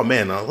like, oh,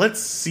 man, now let's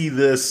see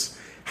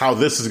how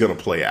this is going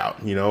to play out,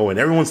 and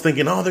everyone's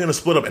thinking, oh, they're going to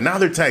split up, and now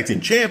they're tag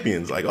team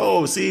champions. Like,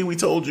 oh, see, we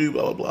told you,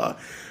 blah, blah,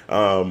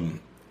 blah.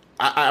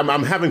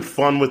 I'm having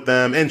fun with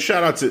them, and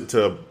shout out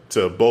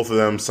to both of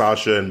them,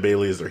 Sasha and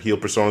Bayley, as their heel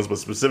personas, but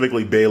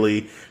specifically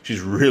Bayley.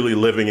 She's really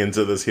living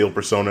into this heel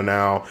persona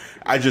now.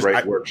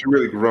 Great work. She's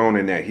really grown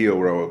in that heel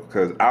role,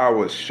 because I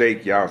was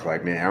shaky. I was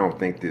like, man, I don't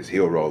think this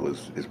heel role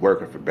is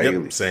working for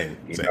Bayley. Yep, same.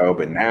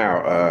 But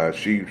now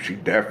she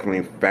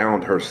definitely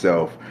found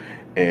herself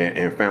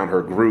and found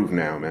her groove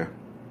now, man.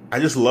 I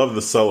just love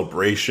the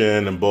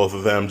celebration and both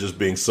of them just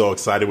being so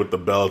excited with the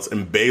belts.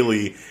 And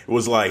Bayley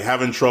was like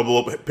having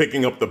trouble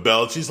picking up the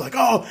belt. She's like,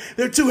 oh,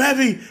 they're too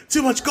heavy,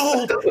 too much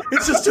gold.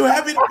 It's just too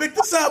heavy to pick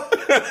this up.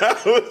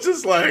 I was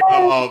just like,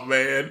 oh,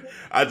 man,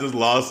 I just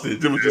lost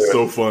it. It was just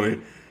so funny.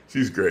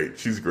 She's great.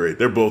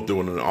 They're both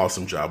doing an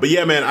awesome job. But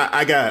yeah, man,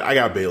 I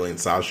got Bayley and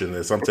Sasha in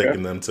this. I'm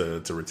taking them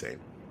to retain.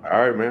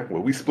 All right, man.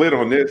 Well, we split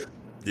on this.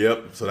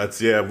 Yep.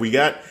 So we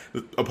got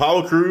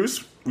Apollo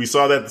Crews. We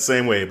saw that the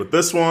same way, but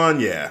this one,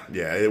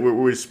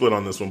 we're split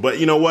on this one. But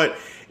you know what?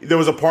 There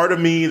was a part of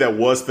me that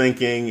was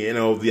thinking, the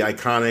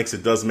Iconics,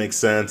 it does make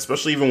sense,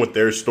 especially even with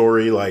their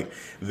story. Like,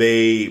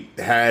 they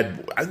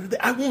had,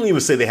 I won't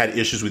even say they had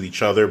issues with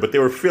each other, but they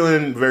were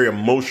feeling very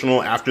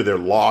emotional after their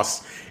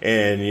loss.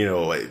 And,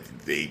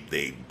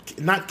 they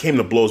not came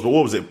to blows, but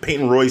what was it?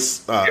 Peyton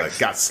Royce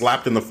got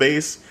slapped in the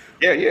face.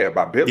 Yeah,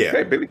 by Billy. Yeah.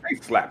 Hey, Billy Kay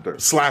slapped her.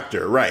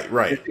 Right.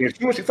 And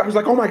soon as she was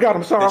like, "Oh my God,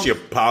 I'm sorry." And she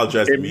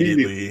apologized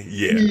immediately.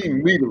 Yeah,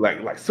 immediately,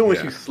 like soon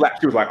as she slapped,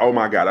 she was like, "Oh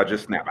my God, I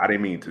just snapped. I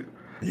didn't mean to."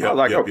 Yeah, I was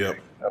like, okay,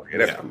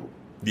 that's cool.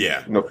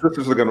 Yeah,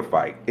 sisters are gonna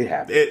fight. It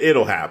happens.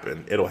 It'll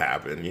happen.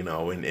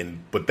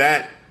 But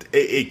that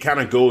it kind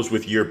of goes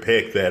with your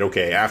pick that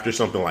after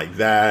something like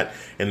that,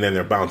 and then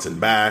they're bouncing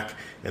back.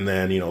 And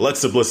then,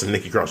 Alexa Bliss and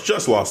Nikki Cross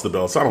just lost the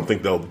belts. So I don't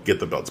think they'll get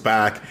the belts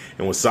back.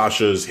 And with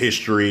Sasha's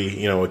history,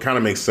 it kind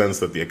of makes sense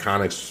that the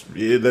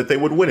Iconics, that they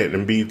would win it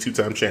and be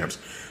two-time champs.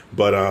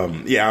 But,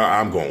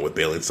 I'm going with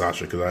Bayley and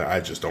Sasha because I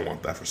just don't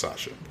want that for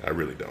Sasha. I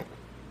really don't.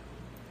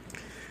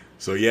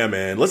 So, yeah,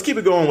 man. Let's keep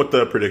it going with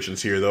the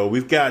predictions here, though.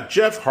 We've got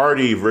Jeff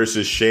Hardy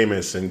versus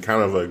Sheamus in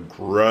kind of a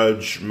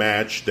grudge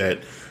match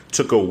that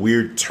took a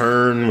weird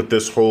turn with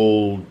this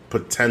whole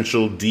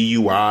potential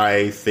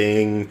DUI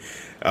thing.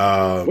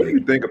 What do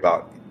you think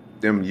about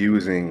them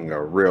using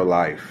a real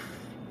life,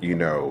 I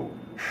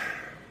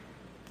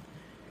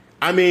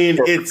mean,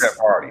 it's Jeff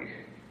Hardy.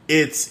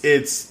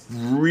 It's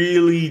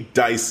really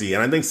dicey,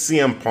 and I think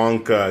CM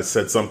Punk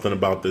said something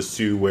about this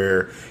too,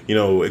 where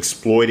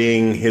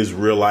exploiting his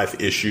real life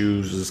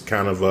issues is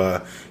kind of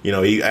I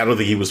don't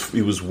think he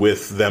was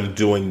with them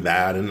doing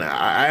that, and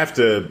I have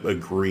to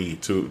agree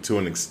to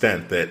an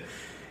extent that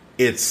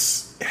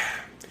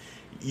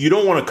you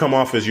don't want to come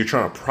off as you're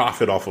trying to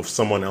profit off of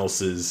someone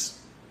else's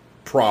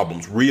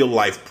problems, real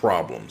life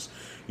problems.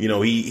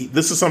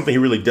 This is something he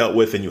really dealt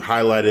with, and you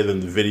highlighted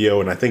in the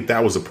video, and I think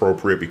that was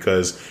appropriate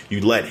because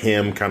you let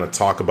him kind of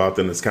talk about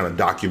them in this kind of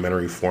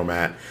documentary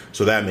format,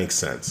 so that makes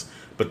sense.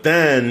 But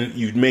then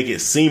you make it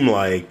seem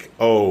like,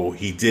 oh,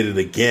 he did it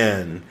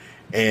again,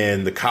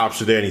 and the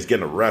cops are there, and he's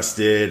getting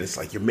arrested. It's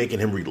like you're making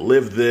him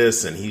relive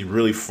this, and he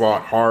really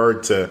fought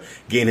hard to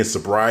gain his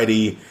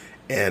sobriety.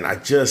 And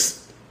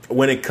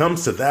when it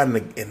comes to that, and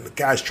the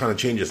guy's trying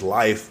to change his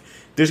life,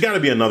 there's got to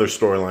be another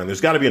storyline.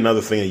 There's got to be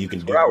another thing that you can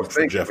do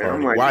for Jeff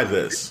Hardy. Like, why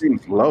this? This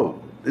seems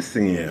low. This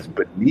seems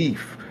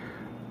beneath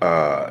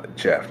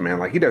Jeff, man.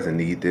 Like, he doesn't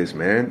need this,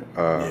 man.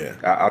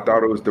 I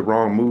thought it was the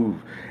wrong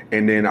move.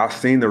 And then I've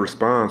seen the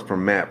response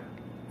from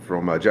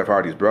Jeff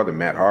Hardy's brother,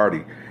 Matt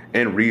Hardy,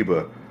 and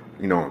Reba,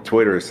 on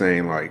Twitter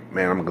saying, like,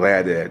 man, I'm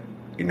glad that,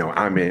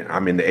 I'm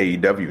in the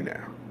AEW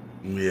now.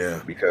 Yeah.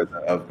 Because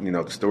of, the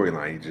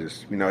storyline.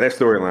 That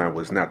storyline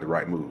was not the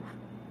right move.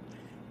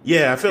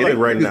 Yeah, I feel like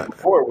right now.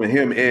 Before, when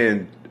him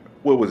and,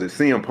 what was it,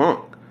 CM Punk,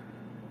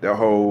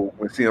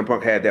 when CM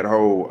Punk had that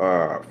whole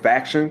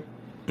faction,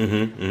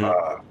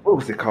 what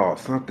was it called?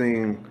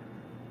 Something,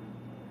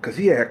 because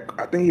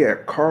I think he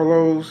had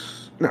Carl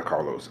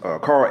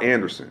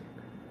Anderson.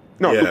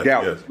 No, Luke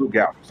Gallows. Luke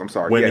Gallows, I'm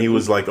sorry. When he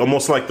was like,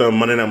 almost like the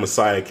Monday Night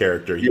Messiah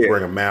character. He was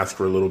wearing a mask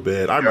for a little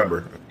bit. I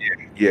remember.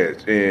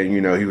 Yes, and,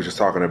 he was just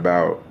talking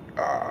about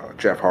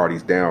Jeff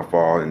Hardy's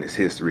downfall and his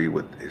history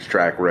with his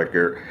track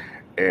record.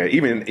 And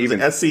even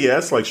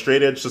SCS, like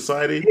Straight Edge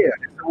Society? Yeah,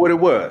 that's what it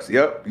was.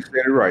 Yep, you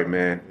said it right,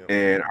 man. Yep.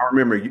 And I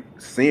remember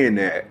seeing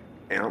that,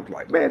 and I'm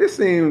like, man, this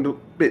seemed a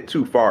bit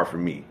too far for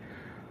me.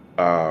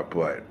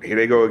 But here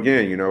they go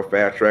again,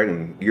 fast track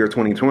in year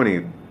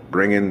 2020,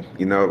 bringing,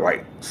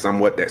 like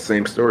somewhat that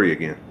same story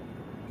again.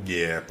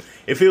 Yeah,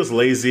 it feels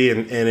lazy,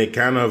 and it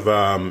kind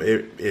of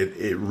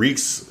it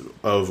reeks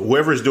of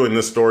whoever's doing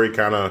this story.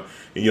 Kind of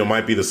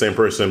might be the same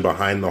person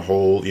behind the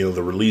whole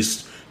the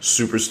released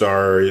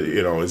superstar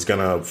is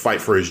gonna fight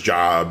for his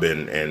job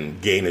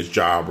and gain his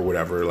job or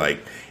whatever. Like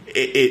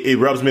it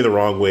rubs me the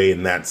wrong way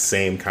in that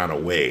same kind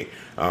of way.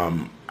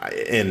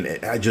 And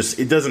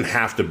it doesn't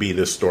have to be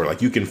this story.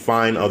 Like, you can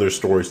find other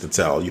stories to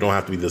tell. You don't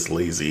have to be this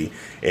lazy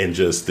and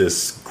just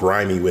this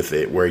grimy with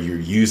it, where you're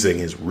using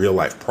his real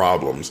life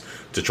problems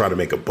to try to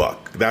make a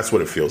buck. That's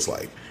what it feels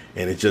like,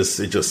 and it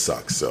just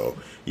sucks. So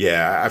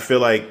yeah, I feel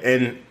like,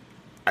 and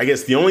I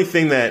guess the only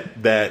thing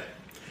that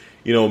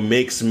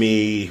makes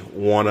me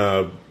want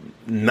to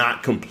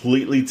not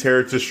completely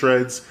tear it to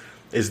shreds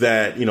is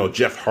that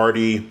Jeff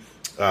Hardy,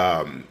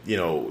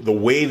 the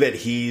way that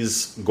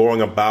he's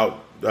going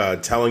about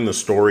telling the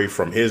story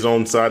from his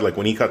own side. Like,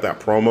 when he cut that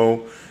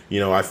promo,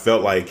 I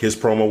felt like his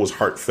promo was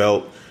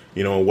heartfelt,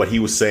 what he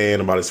was saying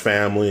about his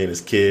family and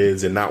his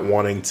kids, and not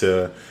wanting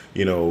to,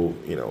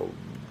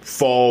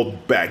 fall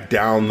back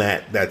down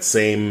that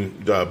same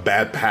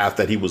bad path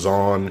that he was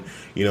on.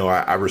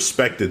 I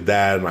respected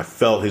that, and I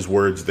felt his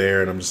words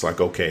there, and I'm just like,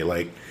 okay,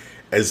 like,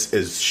 as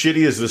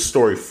shitty as this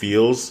story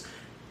feels,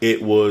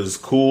 it was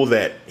cool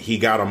that he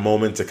got a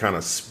moment to kind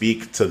of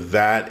speak to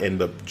that and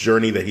the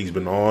journey that he's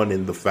been on,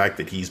 and the fact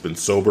that he's been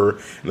sober,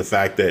 and the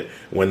fact that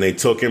when they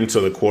took him to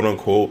the quote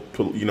unquote,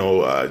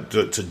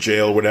 to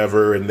jail or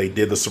whatever, and they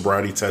did the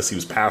sobriety test, he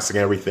was passing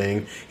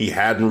everything. He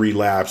hadn't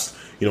relapsed,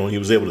 and he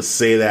was able to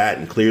say that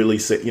and clearly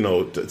say,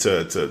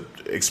 to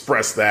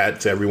express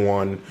that to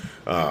everyone.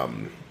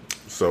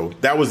 So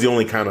that was the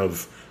only kind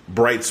of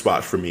bright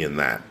spot for me in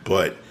that.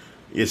 But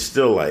it's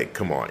still like,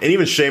 come on. And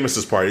even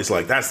Sheamus's part, it's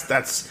like,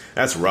 that's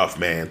rough,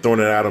 man. Throwing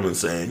it at him and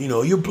saying,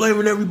 you're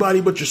blaming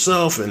everybody but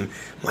yourself. And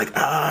I'm like,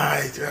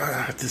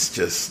 this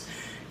just,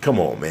 come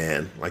on,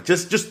 man. Like,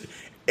 just,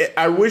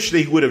 I wish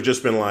they would have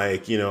just been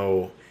like,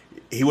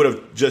 he would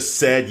have just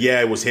said,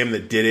 yeah, it was him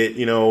that did it,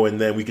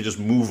 and then we could just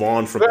move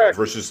on from that,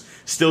 versus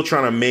still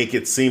trying to make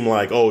it seem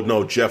like, oh,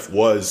 no, Jeff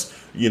was,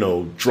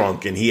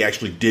 drunk and he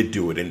actually did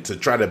do it. And to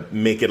try to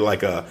make it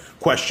like a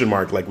question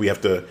mark, like we have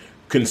to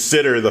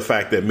consider the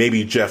fact that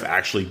maybe Jeff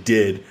actually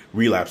did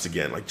relapse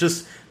again. Like,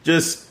 just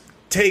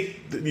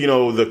take,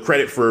 the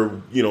credit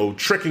for,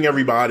 tricking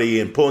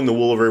everybody and pulling the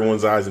wool over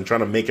everyone's eyes and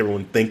trying to make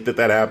everyone think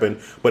that happened,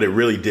 but it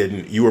really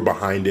didn't. You were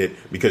behind it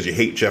because you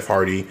hate Jeff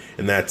Hardy,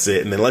 and that's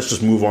it. And then let's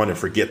just move on and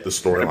forget the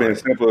storyline. It's been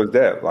as simple as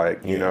that.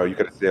 Like, you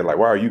could have said, like,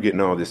 why are you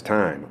getting all this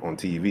time on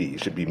TV?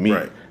 It should be me.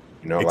 Right.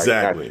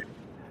 Exactly. Like,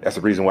 that's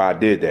the reason why I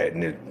did that,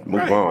 and then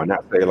move on.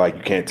 Not say, like,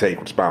 you can't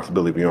take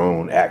responsibility for your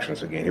own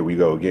actions again. Here we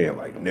go again.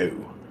 Like, no.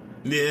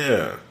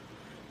 Yeah.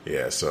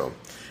 So,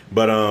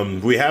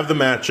 But we have the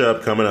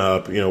matchup coming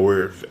up. You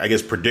know, I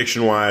guess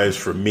prediction wise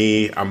for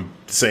me, I'm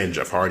saying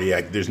Jeff Hardy.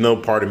 There's no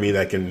part of me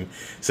that can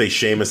say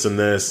Sheamus in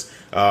this.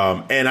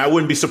 And I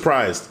wouldn't be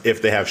surprised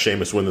if they have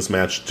Sheamus win this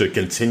match to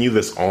continue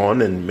this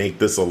on and make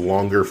this a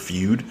longer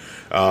feud.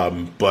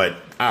 But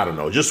I don't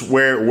know, just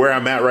where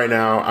I'm at right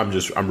now.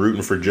 I'm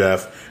rooting for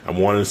Jeff. I'm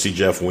wanting to see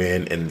Jeff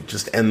win and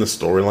just end the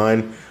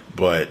storyline.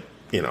 But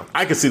you know,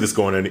 I can see this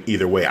going in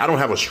either way. I don't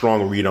have a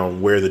strong read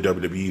on where the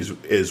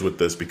WWE is with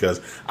this because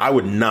I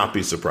would not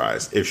be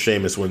surprised if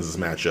Sheamus wins this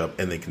matchup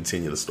and they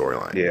continue the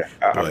storyline. Yeah,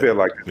 I feel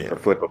like it's a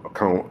flip of a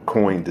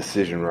coin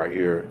decision right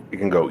here. It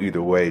can go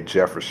either way,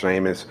 Jeff or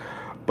Sheamus.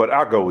 But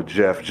I'll go with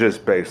Jeff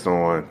just based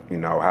on, you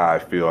know, how I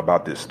feel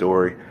about this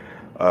story.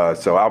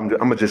 So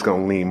I'm just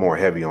going to lean more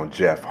heavy on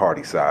Jeff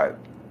Hardy's side.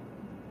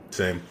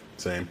 Same.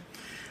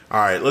 All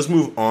right, let's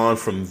move on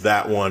from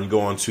that one. Go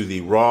on to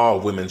the Raw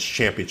Women's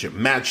Championship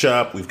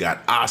matchup. We've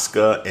got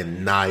Asuka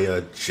and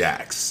Nia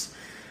Jax.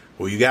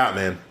 Who you got,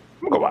 man?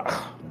 I'm going to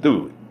go,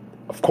 dude,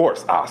 of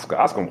course, Asuka.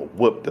 Asuka going to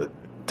whoop the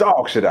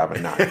dog shit out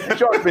of Nia.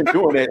 She's already been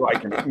doing that,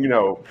 like, you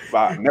know,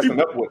 by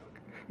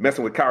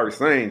messing with Kairi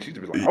Sane. She's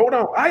just like, hold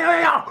on,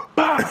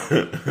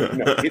 you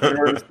know, hitting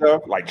her and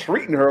stuff, like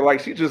treating her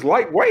like she's just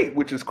lightweight,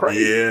 which is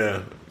crazy.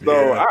 Yeah.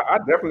 So I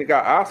definitely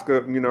got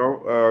Asuka, you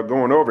know,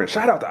 going over. And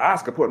shout out to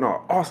Asuka putting on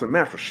an awesome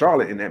match for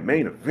Charlotte in that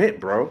main event,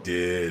 bro.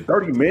 Did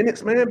 30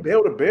 minutes, man,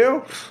 bell to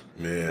bell.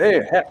 Man,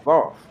 hey, hats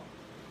off.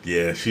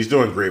 Yeah, she's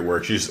doing great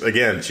work. She's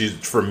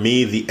for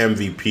me the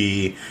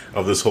MVP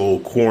of this whole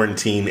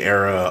quarantine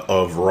era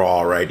of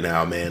Raw right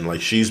now, man.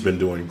 Like she's been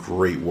doing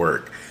great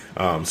work.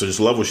 So just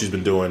love what she's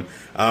been doing.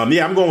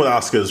 Yeah, I'm going with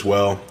Asuka as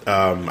well.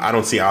 I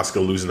don't see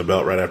Asuka losing the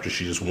belt right after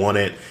she just won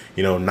it.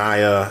 You know,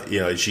 Nia,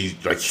 you know, she,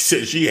 like you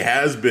said, she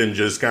has been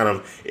just kind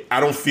of, I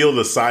don't feel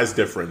the size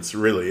difference,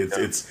 really.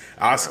 It's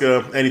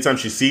Asuka, anytime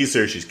she sees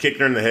her, she's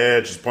kicking her in the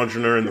head, she's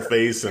punching her in the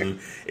face, and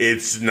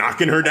it's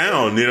knocking her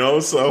down, you know,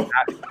 so.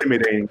 Not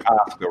intimidating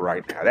Asuka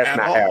right now. That's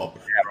not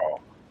happening at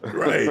all.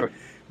 Right.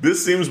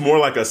 This seems more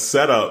like a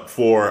setup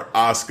for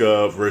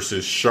Asuka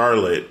versus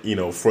Charlotte, you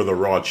know, for the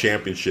Raw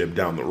Championship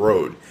down the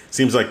road.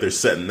 Seems like they're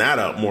setting that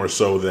up more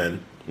so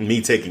than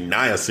me taking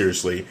Nia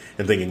seriously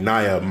and thinking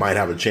Nia might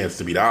have a chance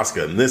to beat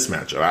Asuka in this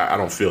matchup. I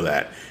don't feel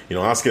that. You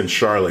know, Asuka and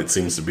Charlotte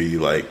seems to be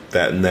like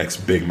that next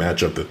big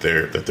matchup that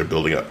they're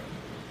building up.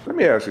 Let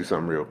me ask you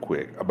something real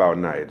quick about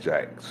Nia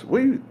Jax.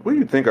 What do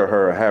you think of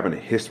her having a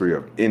history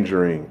of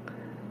injuring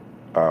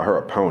her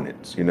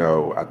opponents? You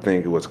know, I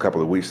think it was a couple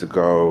of weeks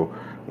ago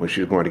when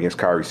she was going against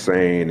Kairi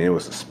Sane, and it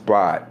was a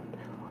spot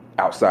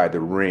outside the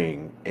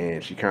ring,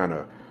 and she kind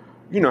of,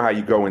 you know how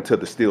you go into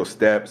the steel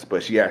steps,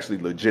 but she actually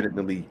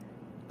legitimately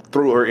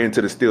threw her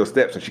into the steel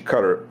steps, and she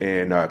cut her,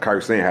 and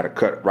Kairi Sane had a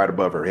cut right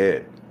above her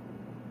head.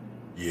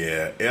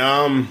 Yeah,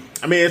 I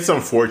mean, it's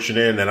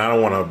unfortunate, and I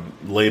don't want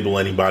to label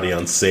anybody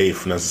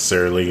unsafe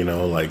necessarily. You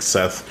know, like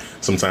Seth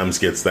sometimes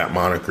gets that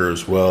moniker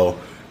as well.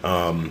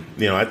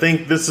 You know, I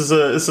think it's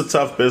a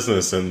tough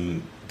business,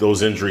 and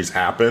those injuries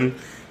happen.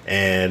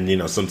 And, you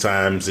know,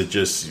 sometimes it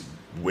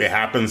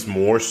happens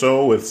more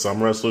so with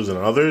some wrestlers than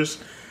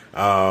others.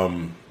 I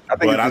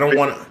don't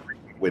want to.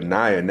 With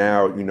Nia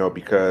now, you know,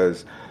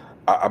 because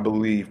I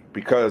believe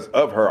because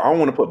of her, I don't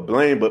want to put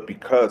blame, but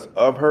because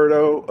of her,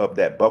 though, of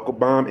that buckle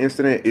bomb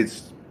incident,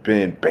 it's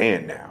been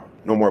banned now.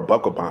 No more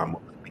buckle bomb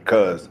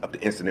because of the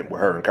incident with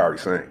her and Kairi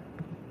Sane.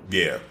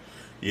 Yeah.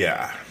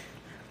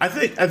 I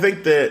think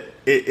that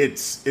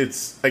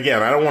it's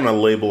again, I don't want to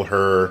label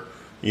her,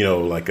 you know,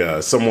 like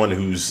someone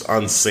who's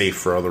unsafe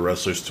for other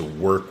wrestlers to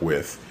work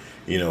with,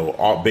 you know,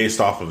 all based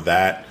off of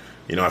that.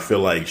 You know, I feel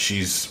like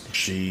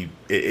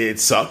it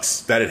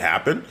sucks that it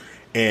happened.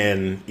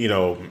 And, you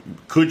know,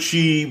 could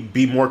she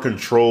be more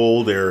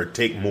controlled or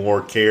take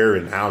more care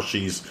in how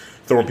she's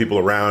throwing people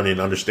around and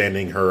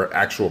understanding her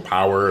actual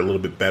power a little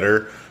bit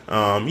better?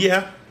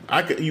 Yeah,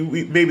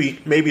 maybe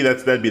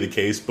that'd be the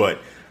case, but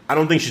I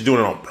don't think she's doing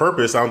it on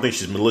purpose. I don't think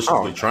she's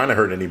maliciously trying to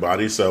hurt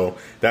anybody. So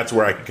that's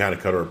where I can kind of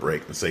cut her a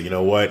break and say, you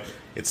know what?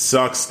 It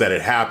sucks that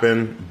it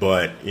happened,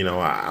 but, you know,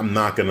 I'm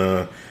not going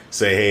to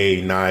say,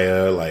 hey,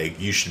 Nia, like,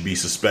 you should be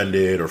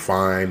suspended or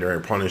fined or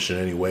punished in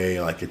any way.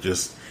 Like, it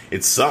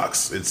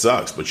sucks. It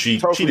sucks. But she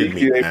didn't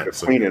mean that.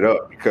 To clean it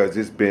up because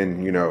it's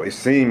been, you know, it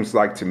seems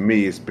like to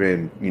me it's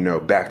been, you know,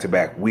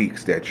 back-to-back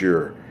weeks that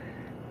you're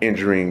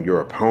injuring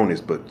your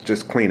opponents, but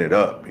just clean it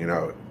up, you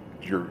know.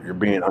 You're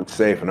being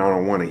unsafe, and I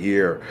don't want to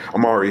hear.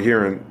 I'm already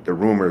hearing the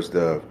rumors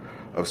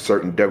of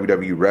certain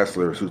WWE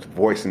wrestlers who's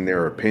voicing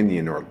their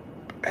opinion or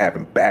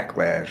having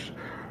backlash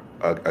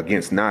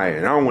against Nia,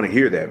 and I don't want to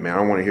hear that, man. I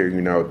don't want to hear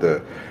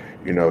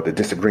the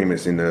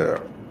disagreements in the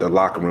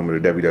locker room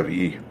of the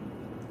WWE.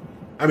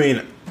 I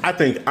mean,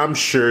 I'm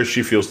sure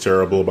she feels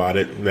terrible about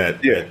it.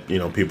 That you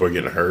know, people are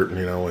getting hurt,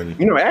 you know, and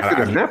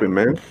accidents happen,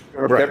 man.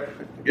 Right.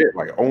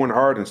 Like Owen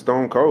Hart and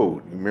Stone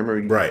Cold. Remember,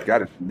 he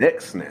got his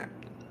neck snapped.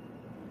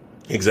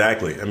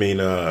 Exactly. I mean,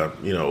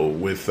 you know,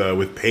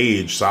 with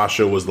Paige,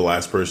 Sasha was the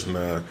last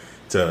person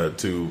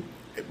to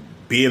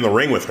be in the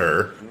ring with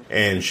her,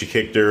 and she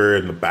kicked her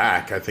in the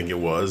back, I think it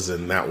was,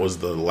 and that was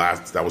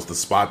the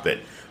spot that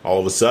all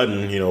of a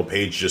sudden,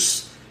 Paige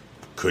just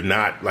could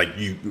not,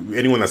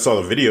 anyone that saw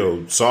the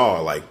video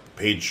saw,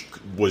 Paige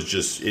was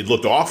just, it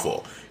looked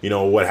awful.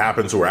 What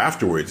happened to her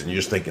afterwards, and you're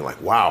just thinking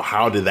wow,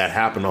 how did that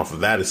happen off of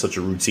that? It's such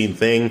a routine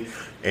thing.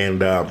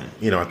 And,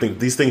 I think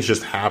these things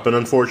just happen,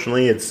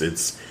 unfortunately.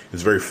 It's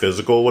very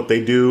physical what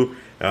they do.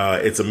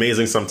 It's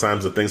amazing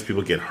sometimes the things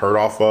people get hurt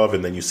off of,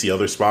 and then you see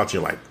other spots,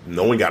 and you're like,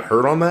 no one got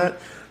hurt on that?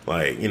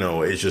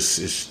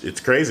 It's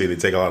crazy. They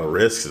take a lot of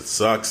risks. It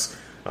sucks.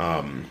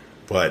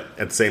 But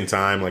at the same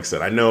time, like I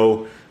said, I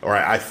know, or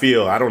I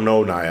feel, I don't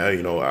know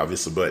Nia,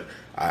 obviously, but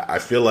I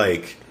feel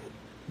like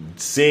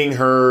seeing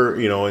her,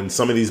 in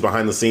some of these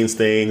behind the scenes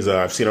things,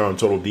 I've seen her on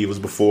Total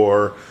Divas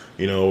before,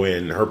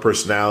 and her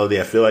personality,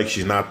 I feel like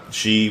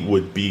she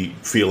would be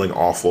feeling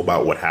awful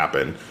about what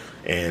happened.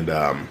 And,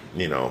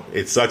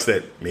 it sucks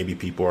that maybe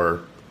people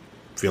are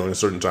feeling a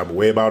certain type of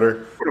way about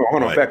her.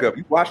 Hold on, back up.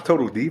 You watch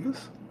Total Divas?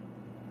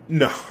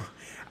 No.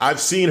 I've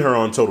seen her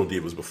on Total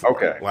Divas before.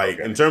 Okay.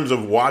 In terms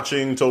of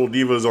watching Total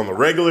Divas on the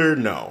regular,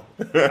 no.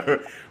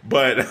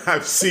 But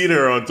I've seen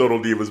her on Total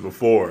Divas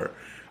before.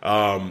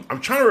 I'm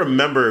trying to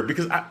remember,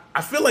 because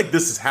I feel like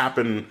this has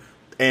happened,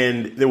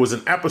 and there was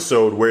an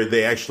episode where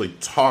they actually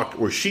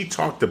she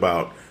talked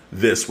about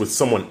this with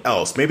someone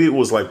else. Maybe it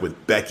was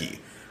with Becky.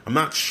 I'm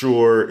not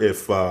sure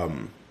if...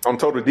 on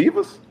Total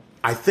Divas?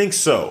 I think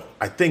so.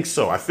 I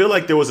feel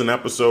like there was an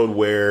episode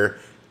where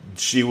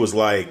she was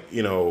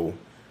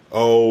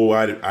oh,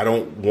 I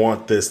don't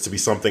want this to be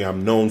something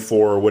I'm known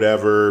for or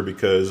whatever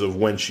because of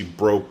when she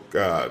broke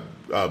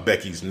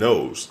Becky's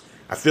nose.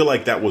 I feel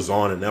like that was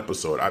on an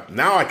episode.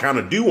 Now I kind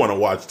of do want to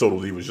watch Total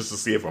Divas just to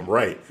see if I'm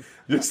right.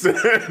 Just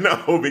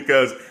no,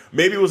 because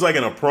maybe it was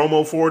in a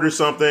promo for it or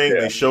something.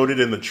 Yeah. They showed it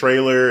in the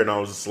trailer, and I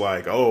was just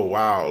like, oh,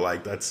 wow.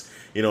 That's,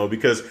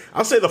 because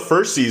I'll say the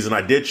first season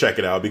I did check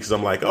it out because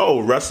I'm like, oh,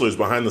 wrestlers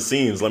behind the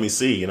scenes, let me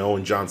see,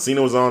 and John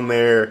Cena was on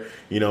there,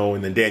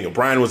 and then Daniel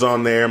Bryan was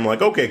on there. I'm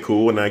like, okay,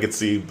 cool. And I could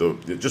see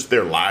just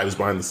their lives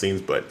behind the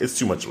scenes, but it's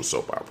too much of a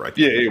soap opera. Right?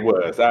 Yeah, it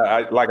was.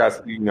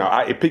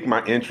 It piqued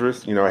my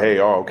interest, hey,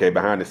 okay,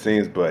 behind the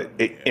scenes, but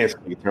it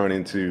instantly turned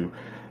into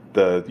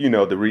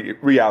the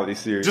reality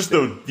series. Just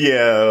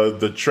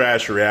the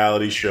trash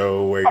reality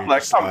show where I'm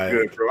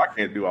good, bro. I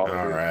can't do all that.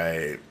 All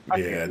right.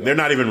 Yeah. They're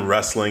not even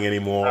wrestling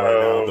anymore.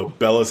 The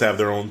Bellas have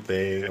their own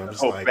thing. I'm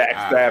just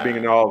backstabbing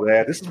and all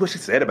that. This is what she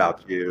said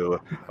about you.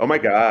 Oh my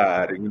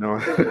God.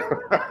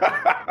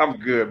 I'm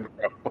good,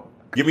 bro.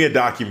 Give me a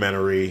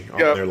documentary on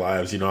their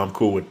lives. I'm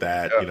cool with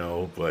that, but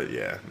no.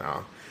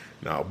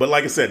 But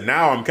like I said,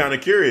 now I'm kind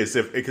of curious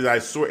because I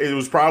saw it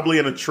was probably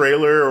in a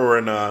trailer or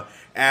in a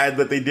ad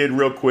that they did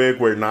real quick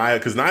where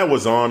because Nia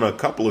was on a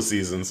couple of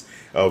seasons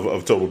of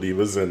Total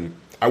Divas, and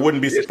I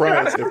wouldn't be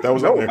surprised if that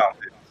was on there.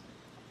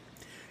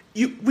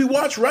 We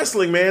watch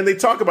wrestling, man. They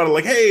talk about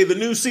it hey, the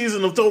new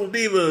season of Total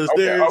Divas.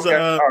 There's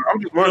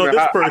I'm just wondering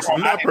this person,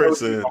 that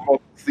person.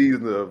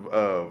 Season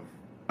of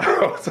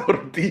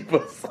Total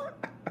Divas.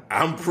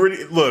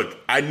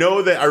 I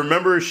know that I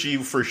remember she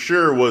for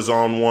sure was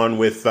on one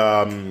with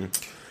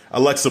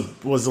Alexa.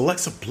 Was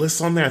Alexa Bliss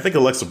on there? I think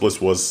Alexa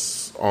Bliss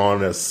was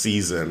on a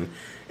season,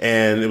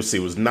 and it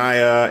was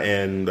Nia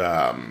and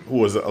who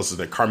was else?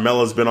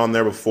 Carmella's been on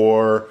there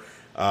before.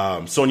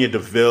 Sonya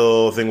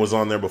Deville thing was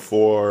on there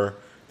before.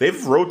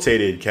 They've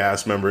rotated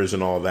cast members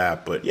and all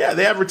that, but yeah,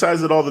 they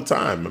advertise it all the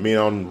time. I mean,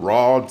 on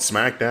Raw,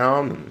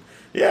 SmackDown, and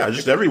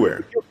just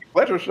everywhere.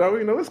 Pleasure show,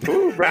 it's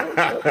cool, bro.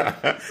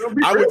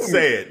 I would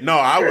say it. No,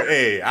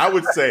 I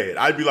would say it.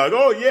 I'd be like,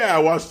 oh yeah, I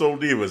watched Total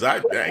Divas. I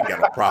ain't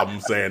got a problem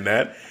saying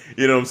that.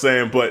 You know what I'm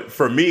saying? But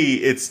for me,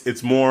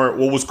 it's more.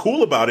 What was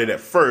cool about it at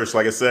first,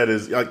 like I said,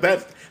 is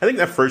that. I think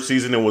that first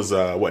season it was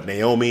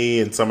Naomi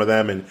and some of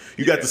them, and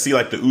you got to see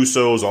the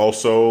Usos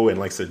also, and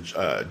like I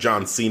said,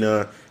 John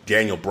Cena,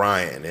 Daniel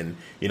Bryan, and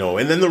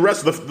and then the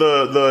rest of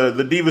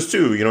the divas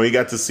too. You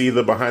got to see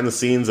the behind the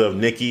scenes of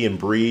Nikki and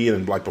Brie,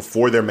 and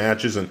before their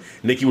matches, and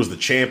Nikki was the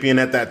champion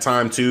at that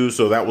time too,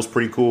 so that was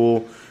pretty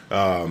cool.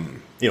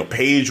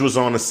 Paige was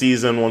on a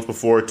season once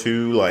before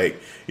too.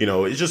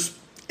 It's just.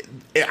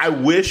 I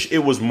wish it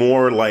was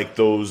more like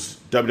those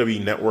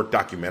WWE Network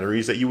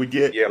documentaries that you would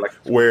get,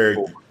 where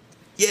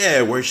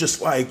it's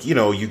just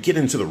you get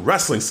into the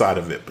wrestling side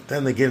of it, but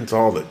then they get into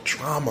all the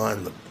drama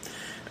and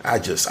I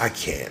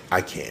can't.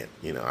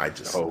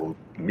 Oh,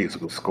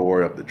 musical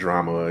score of the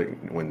drama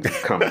when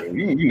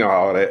coming,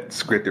 all that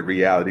scripted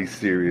reality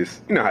series.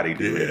 You know how they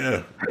do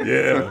it.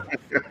 Yeah.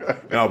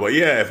 No, but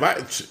yeah,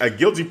 if a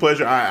guilty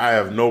pleasure, I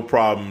have no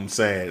problem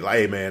saying,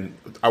 hey man,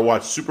 I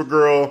watch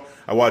Supergirl.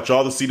 I watch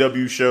all the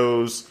CW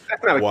shows.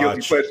 That's not a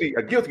guilty pleasure.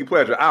 A guilty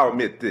pleasure. I'll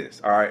admit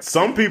this. All right.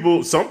 Some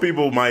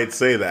people might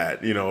say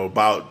that,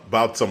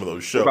 about some of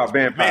those shows. What about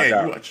Vampire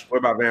Diaries? What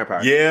about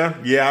Vampire?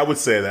 Yeah, I would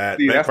say that.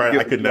 See, Vampire,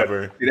 I could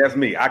never. See, that's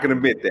me. I can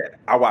admit that.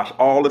 I watched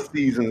all the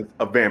seasons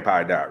of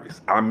Vampire Diaries.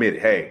 I admit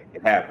it. Hey,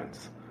 it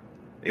happens.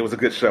 It was a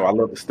good show. I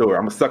love the story.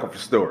 I'm a sucker for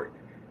story.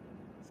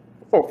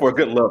 Or for a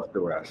good love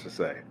story, I should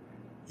say.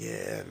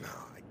 Yeah, no.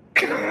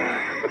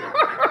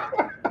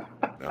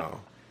 No.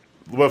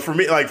 But for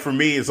me,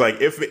 it's like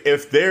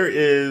if there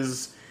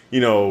is,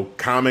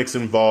 comics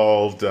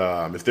involved,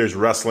 if there's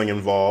wrestling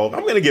involved,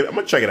 I'm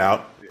gonna check it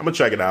out. I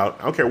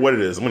don't care what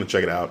it is. I'm gonna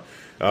check it out.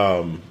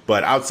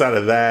 But outside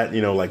of that,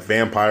 like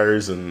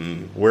vampires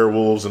and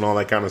werewolves and all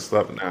that kind of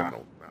stuff, I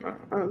don't.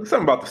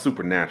 Something about the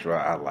supernatural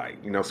I like.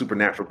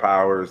 Supernatural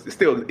powers. It's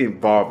still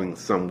involving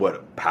somewhat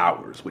of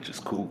powers, which is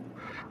cool.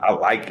 I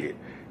like it.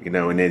 And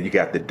then you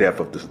got the depth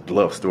of the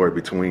love story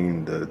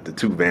between the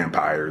two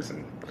vampires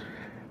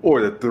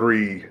or the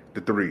three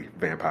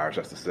vampires,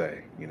 just to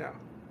say.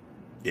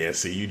 Yeah,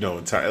 see,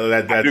 entirely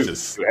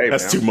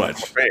that's too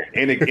much.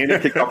 And it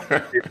kicked off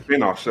a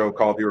spin-off show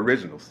called The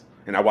Originals.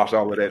 And I watched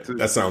all of that too.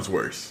 That sounds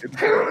worse.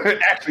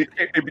 Actually,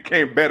 it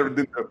became better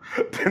than the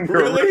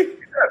really?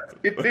 Yes,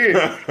 it did.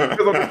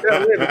 Because on the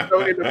tail end, the show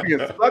ended up being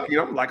sucky.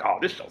 I'm like, oh,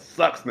 this show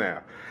sucks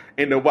now.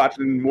 And they're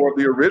watching more of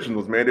The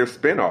Originals, man. Their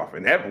spinoff,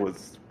 and that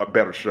was a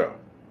better show.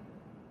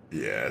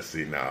 Yeah,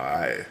 see,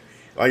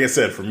 like I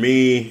said, for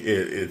me,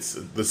 it's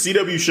the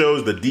CW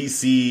shows, the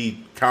DC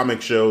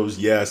comic shows.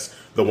 Yes,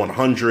 the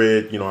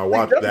 100. I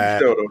watched that.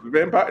 Show, though,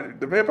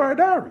 the Vampire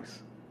Diaries.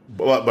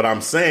 But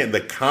I'm saying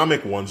the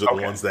comic ones are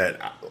the ones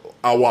that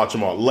I'll watch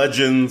them all.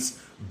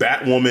 Legends,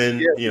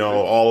 Batwoman,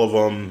 all of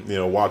them.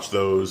 Watch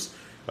those.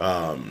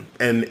 And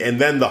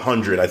then the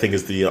 100, I think,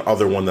 is the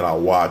other one that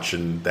I'll watch,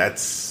 and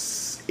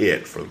that's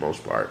it for the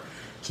most part.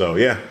 So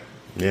yeah.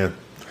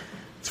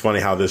 It's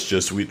funny how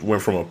we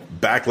went from a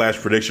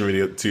Backlash prediction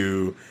video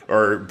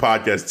or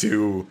podcast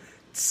to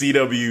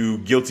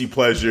CW guilty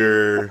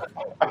pleasure,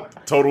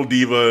 Total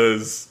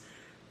Divas.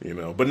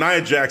 But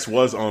Nia Jax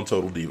was on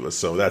Total Divas,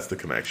 so that's the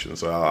connection.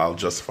 So I'll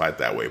justify it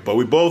that way. But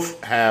we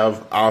both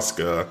have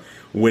Asuka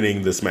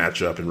winning this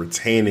matchup and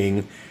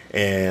retaining.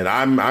 And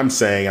I'm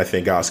saying I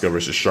think Asuka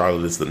versus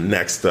Charlotte is the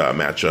next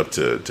matchup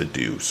to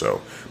do.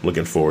 So I'm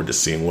looking forward to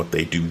seeing what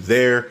they do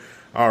there.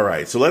 All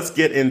right, so let's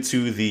get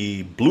into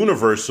the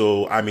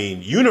Universal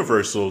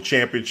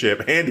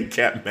Championship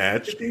handicap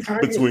match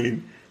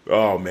between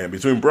Braun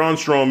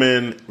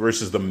Strowman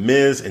versus The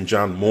Miz and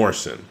John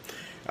Morrison.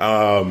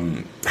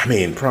 Braun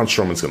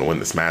Strowman's going to win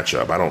this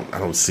matchup. I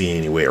don't see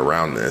any way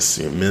around this.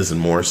 Miz and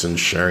Morrison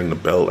sharing the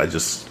belt.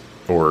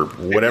 Or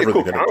whatever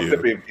they're going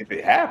to do. If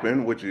it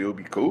happened, which it'll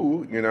be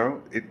cool. I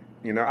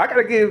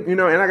gotta give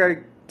and I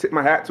gotta tip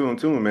my hat to them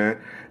too,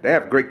 man. They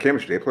have great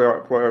chemistry. They play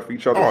off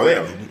each other. Oh, they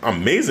have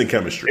amazing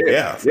chemistry.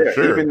 Yeah, for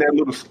sure. Even that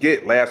little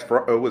skit last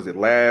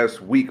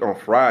week on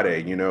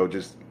Friday.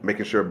 Just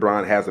making sure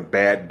Braun has a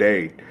bad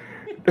day,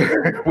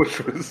 which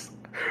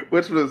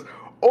was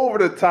over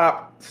the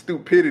top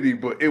stupidity,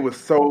 but it was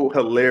so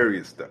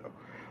hilarious though.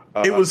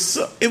 It's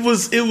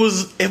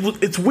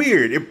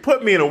weird. It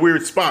put me in a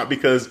weird spot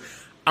because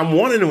I'm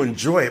wanting to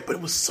enjoy it, but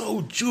it was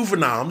so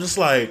juvenile. I'm just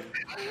like,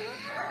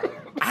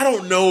 I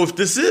don't know if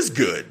this is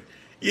good.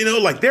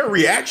 Their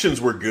reactions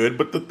were good,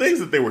 but the things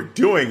that they were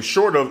doing,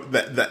 short of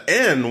the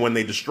end when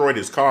they destroyed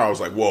his car, I was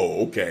like,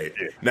 whoa, okay.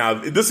 Yeah. Now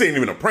this ain't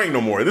even a prank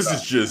no more. This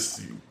is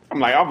just. I'm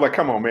like,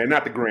 come on, man,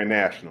 not the Grand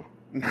National.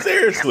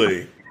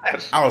 Seriously.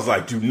 I was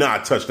like, do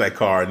not touch that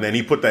car. And then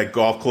he put that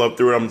golf club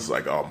through it. I'm just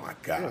like, oh, my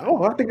God.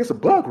 Yeah, I think it's a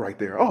bug right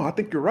there. Oh, I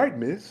think you're right,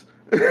 miss.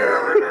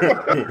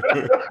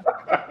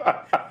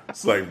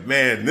 It's like,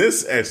 man,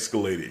 this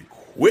escalated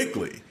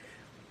quickly.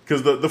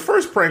 Because the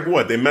first prank,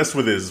 they messed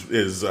with his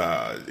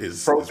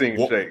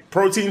protein shake.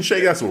 Protein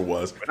shake, that's what it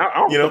was.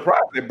 I'm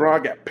surprised that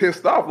Braun got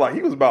pissed off. Like,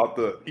 he was about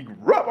to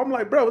erupt. I'm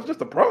like, bro, it's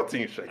just a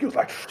protein shake. He was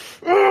like,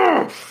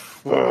 ugh.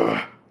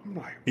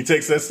 He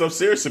takes that stuff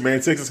seriously, man.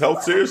 He takes his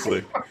health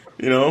seriously.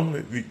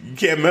 You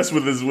can't mess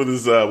with his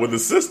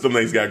system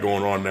that he's got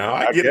going on now.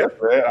 I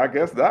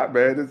guess not,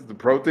 man. The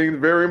protein is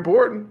very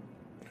important.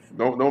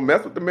 Don't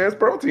mess with the man's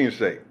protein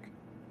shake.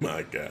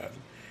 My God.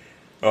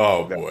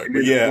 Oh boy.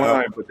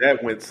 But that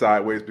went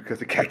sideways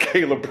because it got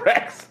Kayla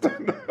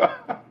Braxton.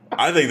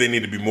 I think they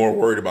need to be more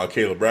worried about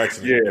Kayla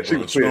Braxton than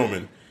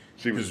Strowman.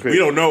 Because we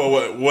don't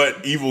know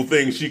what evil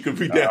thing she could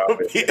be down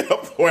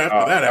for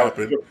after that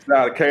happened.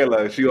 Now,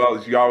 Kayla,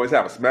 she always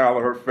have a smile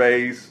on her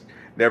face,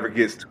 never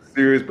gets too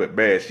serious, but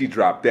man, she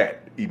dropped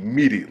that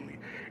immediately.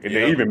 And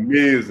then even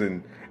Miz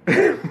and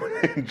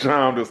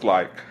John was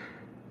like,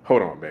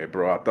 hold on, man,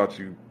 bro, I thought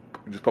you're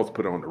supposed to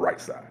put it on the right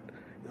side.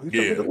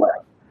 The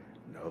left.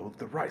 No,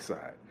 the right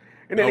side.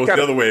 And then it was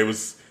the other way. It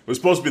was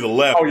supposed to be the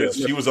left because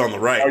she was on the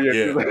right.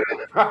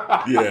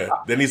 Yeah.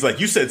 Then he's like,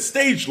 you said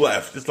stage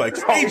left. It's like,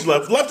 stage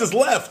left. Left is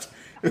left.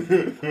 and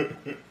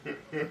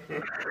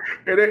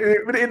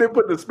they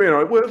put the spin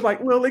on it. Well, it's like,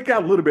 they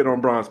got a little bit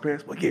on Braun's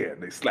pants. But yeah,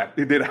 they slapped.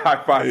 They did a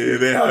high five. Yeah,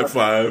 they high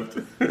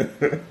fived.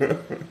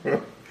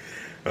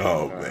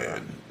 Oh,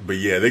 man. But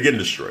yeah, they're getting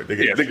destroyed. They're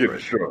getting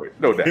destroyed.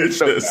 No doubt. It's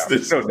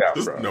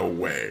just no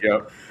way.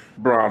 Yep.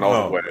 Braun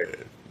all the way.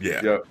 Man.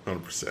 Yeah, yep.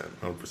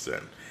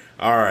 100%.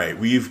 All right,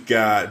 we've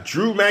got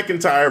Drew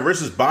McIntyre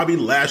versus Bobby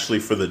Lashley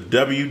for the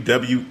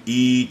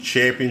WWE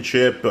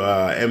Championship.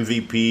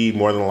 MVP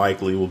more than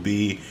likely will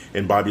be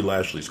in Bobby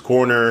Lashley's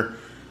corner.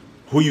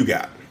 Who you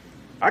got?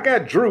 I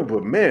got Drew,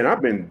 but man,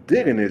 I've been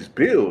digging his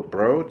build,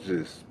 bro.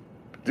 Just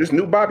this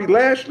new Bobby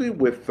Lashley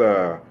with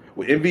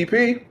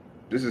MVP.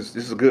 This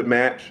is a good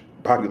match.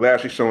 Bobby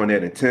Lashley showing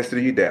that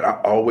intensity that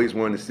I always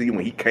wanted to see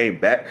when he came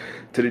back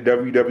to the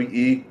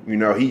WWE. You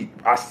know,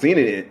 I seen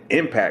it in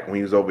Impact when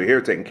he was over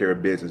here taking care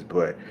of business,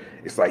 but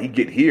it's like he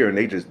get here and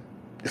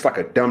it's like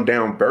a dumbed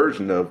down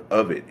version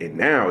of it. And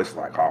now it's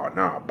like, oh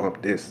nah,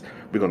 bump this.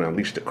 We're gonna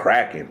unleash the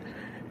Kraken.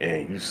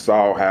 And you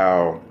saw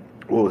how,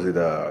 what was it?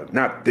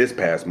 Not this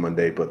past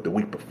Monday, but the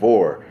week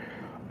before,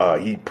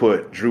 he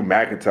put Drew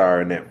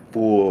McIntyre in that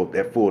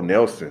full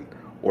Nelson,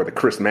 or the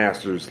Chris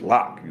Masters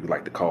lock, you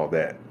like to call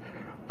that.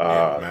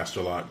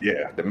 Master lock.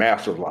 Yeah, the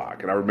Master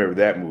lock. And I remember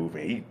that move.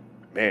 And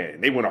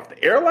they went off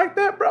the air like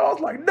that, bro. I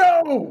was like,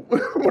 no.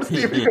 I want to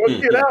see if he's going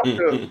to get out.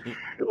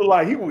 It was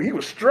like he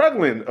was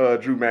struggling,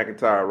 Drew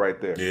McIntyre right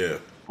there. Yeah.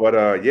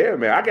 But, yeah,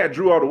 man, I got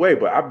Drew all the way.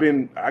 But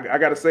I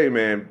got to say,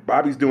 man,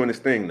 Bobby's doing his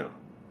thing now.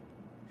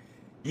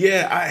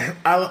 Yeah,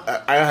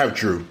 I have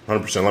Drew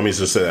 100%. Let me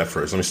just say that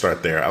first. Let me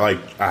start there. I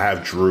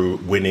have Drew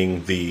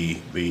winning the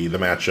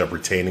matchup,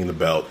 retaining the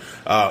belt.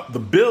 The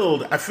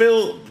build, I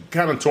feel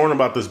kind of torn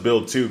about this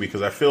build too,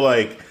 because I feel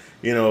like,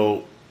 you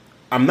know,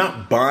 I'm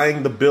not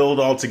buying the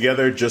build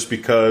altogether just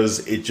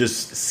because it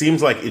just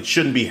seems like it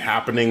shouldn't be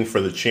happening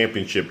for the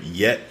championship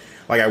yet.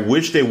 Like, I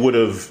wish they would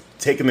have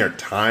taken their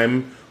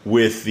time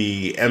with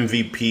the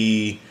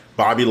MVP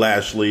Bobby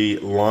Lashley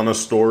Lana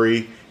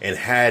story and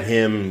had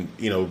him,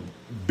 you know,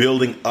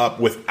 building up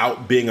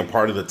without being a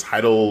part of the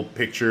title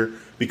picture,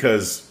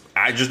 because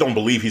I just don't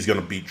believe he's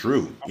going to beat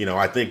Drew. You know,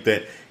 I think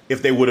that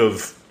if they would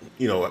have,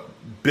 you know,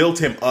 built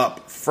him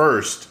up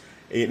first,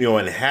 you know,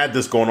 and had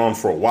this going on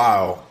for a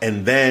while,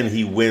 and then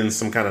he wins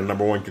some kind of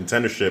number one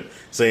contendership,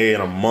 say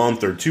in a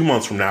month or 2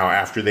 months from now,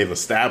 after they've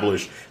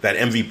established that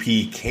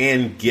MVP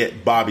can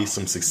get Bobby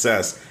some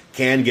success,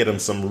 can get him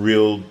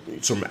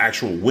some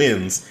actual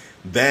wins,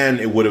 then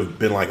it would have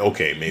been like,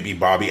 okay, maybe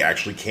Bobby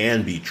actually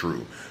can beat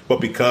Drew. But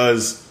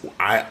because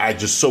I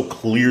just so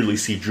clearly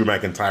see Drew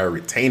McIntyre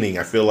retaining,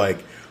 I feel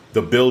like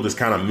the build has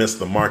kind of missed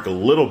the mark a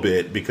little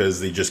bit, because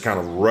they just kind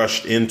of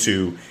rushed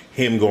into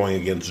him going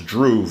against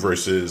Drew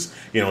versus,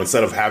 you know,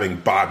 instead of having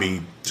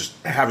Bobby just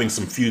having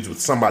some feuds with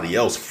somebody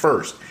else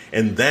first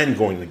and then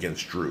going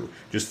against Drew.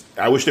 Just,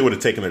 I wish they would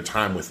have taken their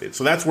time with it.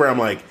 So that's where I'm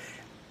like,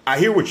 I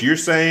hear what you're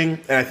saying,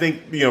 and I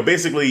think, you know,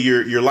 basically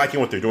you're liking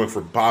what they're doing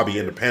for Bobby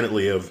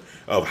independently of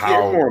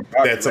how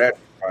that's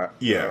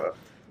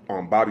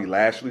on Bobby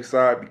Lashley's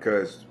side,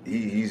 because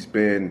he's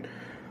been,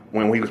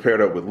 when he was paired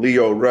up with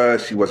Leo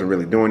Rush, he wasn't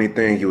really doing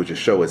anything. He would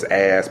just show his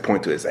ass,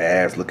 point to his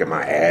ass, look at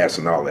my ass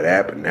and all of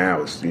that. But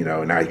now it's, you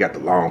know, now he got the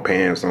long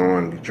pants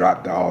on, he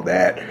dropped all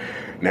that.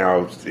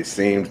 Now it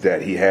seems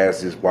that he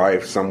has his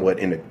wife somewhat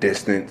in the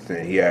distance,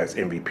 and he has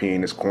MVP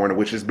in his corner,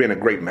 which has been a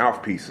great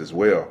mouthpiece as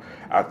well,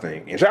 I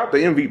think. And shout out to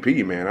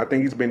MVP, man. I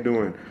think he's been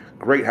doing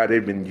great how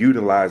they've been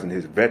utilizing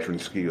his veteran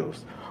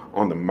skills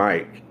on the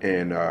mic.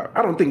 And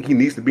I don't think he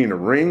needs to be in the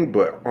ring,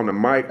 but on the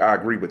mic, I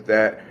agree with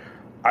that.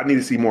 I need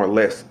to see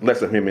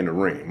less of him in the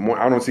ring.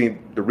 I don't see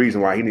the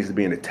reason why he needs to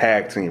be in a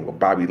tag team with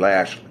Bobby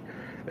Lashley.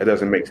 That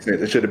doesn't make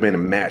sense. It should have been a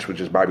match with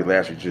just Bobby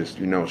Lashley, just,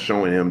 you know,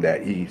 showing him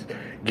that he's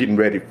getting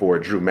ready for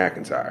Drew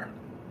McIntyre.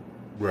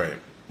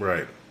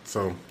 Right.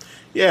 So,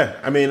 yeah,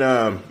 I mean,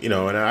 you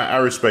know, and I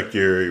respect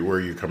where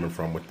you're coming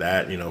from with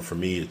that. You know, for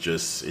me, it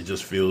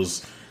just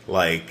feels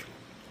like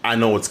I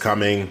know it's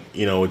coming.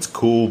 You know, it's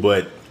cool,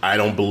 but I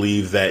don't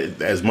believe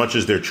that, as much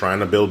as they're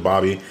trying to build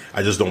Bobby,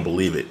 I just don't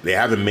believe it. They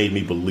haven't made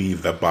me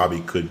believe that Bobby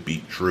could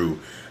beat Drew.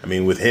 I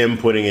mean, with him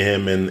putting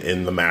him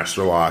in the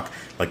Master Lock,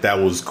 like, that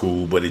was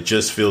cool, but it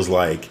just feels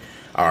like,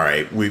 all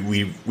right,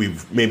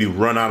 we've maybe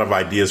run out of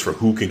ideas for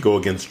who can go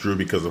against Drew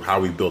because of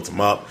how we built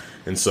him up,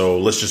 and so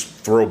let's just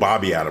throw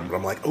Bobby at him. But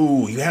I'm like,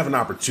 ooh, you have an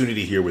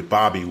opportunity here with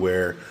Bobby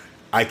where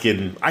I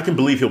can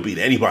believe he'll beat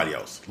anybody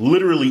else,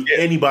 literally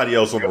anybody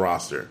else on the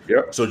roster.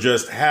 Yep. So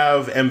just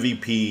have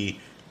MVP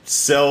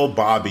sell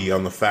Bobby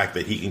on the fact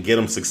that he can get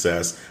him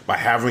success by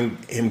having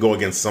him go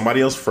against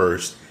somebody else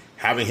first,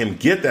 having him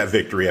get that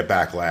victory at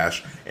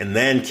Backlash, and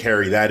then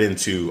carry that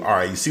into, all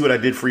right, you see what I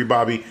did for you,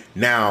 Bobby?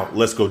 Now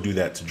let's go do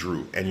that to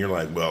Drew. And you're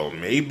like, well,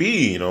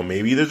 maybe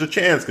there's a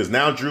chance, because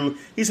now Drew,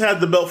 he's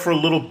had the belt for a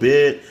little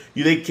bit.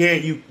 We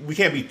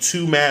can't be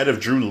too mad if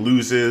Drew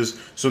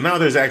loses. So now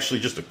there's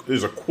actually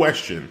there's a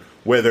question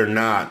whether or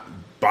not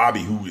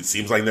Bobby, who it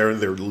seems like they're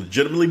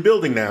legitimately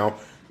building now,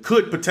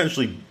 could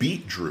potentially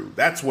beat Drew.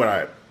 That's what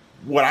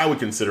I would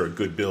consider a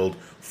good build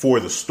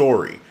for the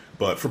story.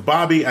 But for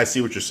Bobby, I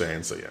see what you're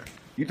saying. So, yeah.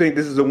 You think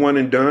this is a one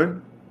and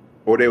done,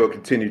 or they will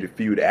continue to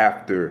feud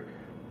after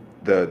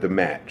the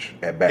match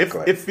at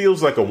Backlash? It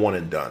feels like a one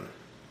and done.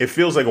 It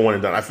feels like a one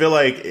and done. I feel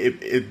like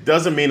it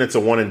doesn't mean it's a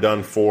one and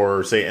done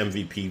for, say,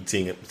 MVP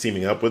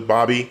teaming up with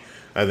Bobby.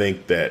 I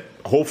think that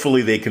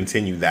hopefully they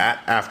continue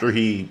that after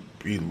he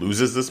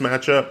loses this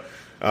matchup.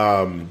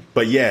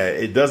 But yeah,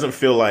 it doesn't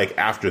feel like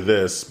after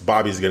this,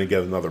 Bobby's going to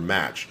get another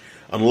match.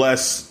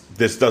 Unless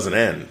this doesn't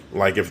end.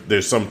 Like if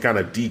there's some kind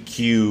of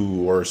DQ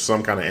or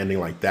some kind of ending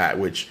like that,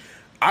 which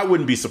I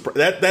wouldn't be surprised.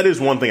 That is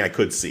one thing I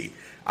could see.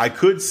 I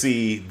could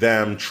see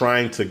them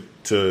trying to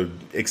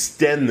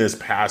extend this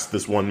past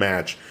this one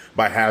match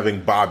by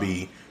having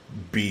Bobby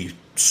be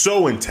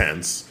so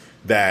intense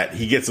that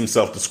he gets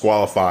himself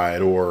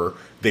disqualified or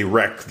they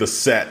wreck the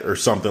set or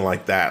something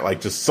like that.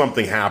 Like just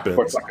something happens.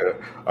 Or it's like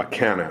a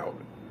count out,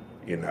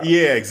 you know?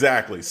 Yeah,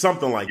 exactly.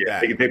 Something like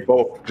that. They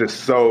both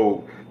just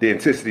so, the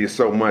intensity is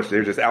so much.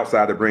 They're just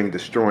outside the ring,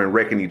 destroying,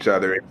 wrecking each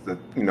other. It's a,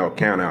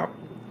 count out.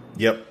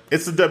 Yep.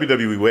 It's the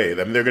WWE way.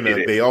 I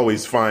mean, they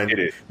always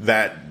find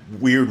that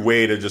weird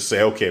way to just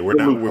say, okay,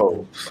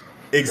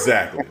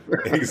 exactly.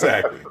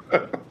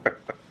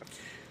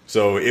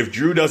 So if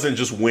Drew doesn't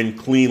just win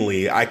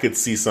cleanly, I could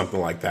see something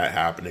like that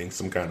happening.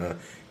 Some kind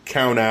of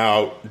count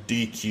out,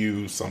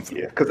 DQ, something.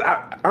 Yeah, because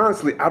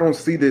honestly, I don't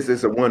see this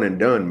as a one and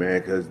done, man,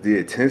 because the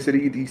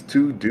intensity these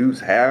two dudes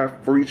have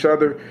for each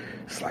other,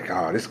 it's like,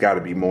 oh, this got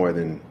to be more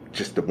than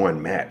just the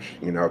one match,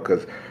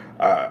 because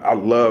I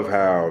love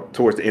how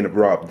towards the end of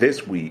Raw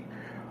this week,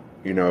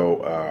 Drew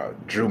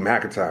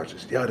McIntyre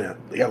just yelling at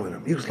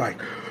him. He was like,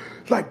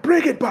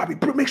 bring it, Bobby.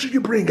 Make sure you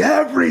bring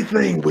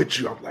everything with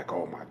you. I'm like,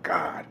 oh, my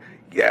God.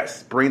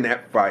 Yes, bring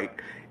that fight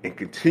and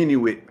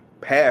continue it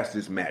past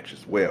this match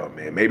as well,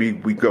 man. Maybe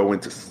we go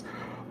into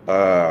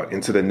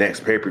the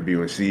next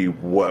pay-per-view and see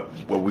what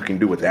we can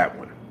do with that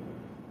one.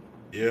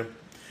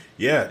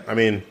 Yeah. I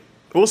mean,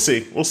 we'll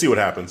see. We'll see what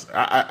happens.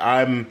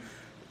 I'm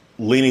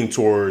leaning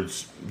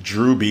towards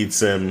Drew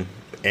beats him,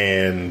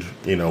 and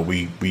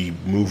we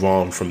move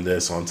on from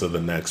this onto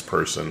the next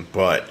person.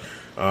 But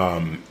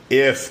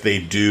if they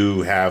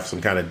do have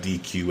some kind of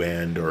DQ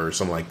end or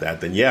something like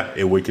that, then yeah,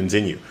 it would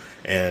continue.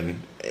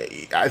 And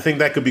I think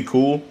that could be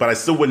cool, but I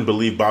still wouldn't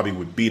believe Bobby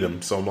would beat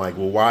him. So I'm like,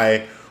 well,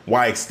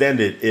 why extend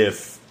it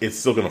if it's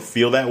still going to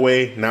feel that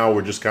way? Now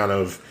we're just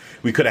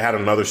we could have had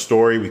another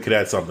story. We could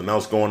have had something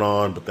else going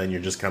on, but then you're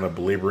just kind of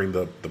belaboring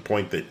the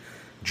point that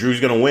Drew's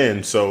going to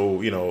win.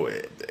 So,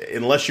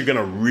 unless you're going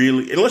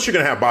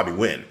to have Bobby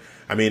win,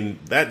 I mean,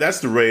 that's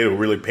the way to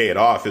really pay it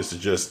off, is to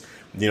just,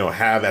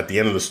 have at the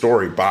end of the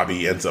story,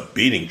 Bobby ends up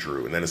beating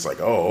Drew. And then it's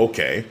like, oh,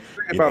 okay.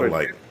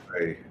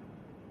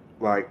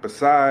 Like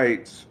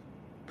besides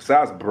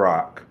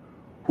Brock,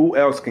 who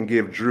else can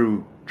give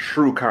Drew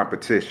true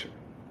competition?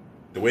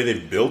 The way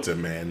they've built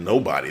him, man,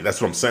 nobody. That's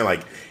what I'm saying.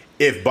 Like,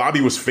 if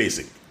Bobby was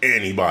facing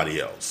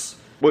anybody else,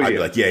 I'd be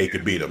like, yeah, he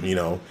could beat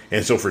him,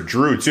 And so for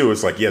Drew too,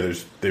 it's like, yeah,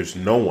 there's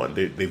no one.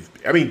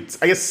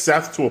 I guess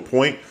Seth to a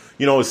point,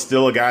 is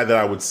still a guy that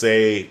I would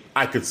say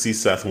I could see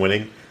Seth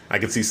winning. I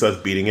could see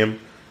Seth beating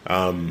him.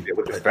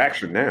 With the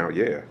faction now,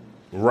 yeah.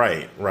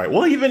 Right.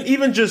 Well,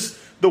 even just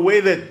the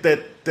way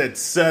that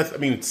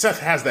Seth, Seth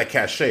has that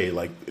cachet.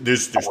 Like,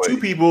 there's two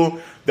people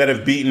that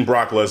have beaten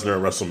Brock Lesnar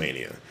at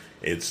WrestleMania.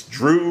 It's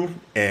Drew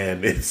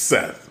and it's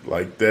Seth.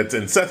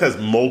 And Seth has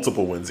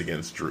multiple wins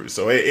against Drew.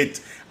 So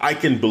I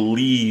can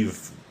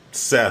believe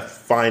Seth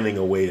finding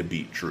a way to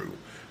beat Drew.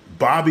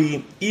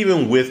 Bobby,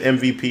 even with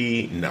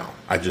MVP, no.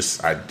 I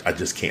just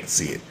can't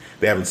see it.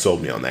 They haven't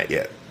sold me on that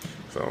yet.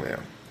 So yeah.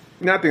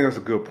 I think that's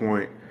a good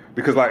point.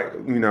 Because,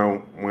 when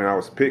I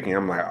was picking,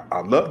 I'm like,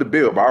 I love the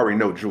build, but I already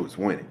know Drew is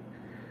winning.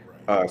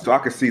 So I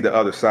could see the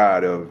other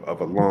side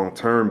of a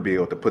long-term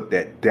build to put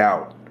that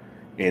doubt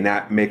and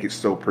not make it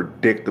so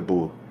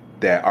predictable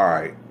that, all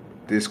right,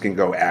 this can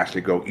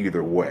actually go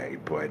either way.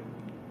 But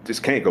this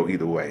can't go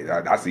either way.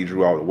 I see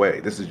Drew all the way.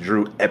 This is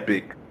Drew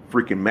epic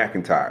freaking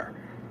McIntyre.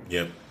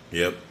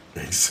 Yep.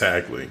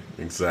 Exactly.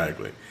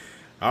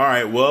 All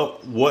right, well,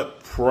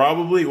 if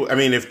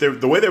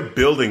the way they're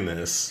building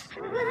this,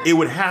 it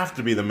would have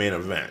to be the main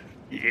event.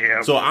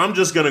 Yeah. So I'm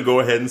just going to go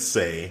ahead and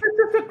say, this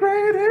is the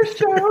greatest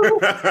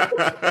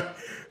show.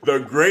 The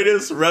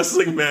greatest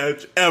wrestling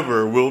match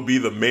ever will be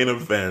the main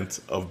event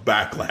of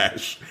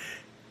Backlash.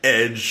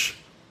 Edge,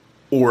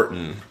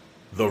 Orton,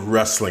 the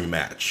wrestling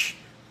match.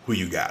 Who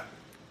you got?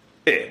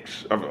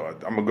 Edge. I'm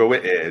going to go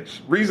with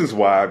Edge. Reasons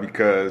why,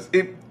 because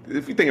if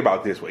you think about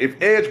it this way,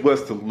 if Edge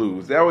was to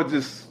lose, that would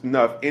just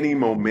snuff any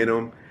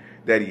momentum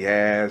that he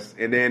has.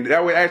 And then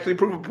that would actually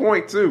prove a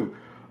point, too,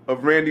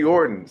 of Randy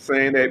Orton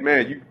saying that,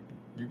 man,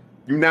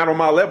 you're not on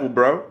my level,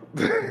 bro.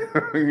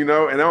 And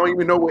I don't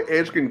even know where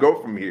Edge can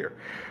go from here.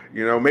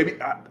 Maybe,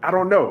 I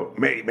don't know.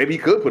 Maybe he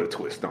could put a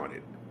twist on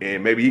it.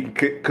 And maybe he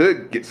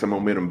could get some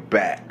momentum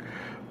back.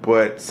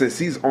 But since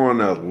he's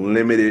on a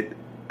limited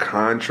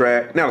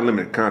contract, not a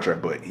limited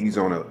contract, but he's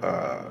on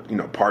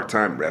a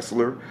part-time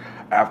wrestler,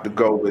 I have to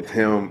go with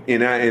him.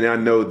 And I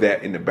know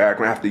that in the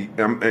background,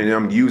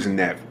 I'm using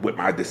that with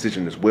my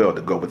decision as well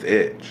to go with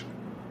Edge.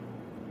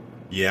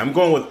 Yeah, I'm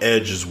going with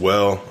Edge as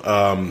well.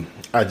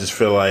 I just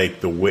feel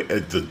like the way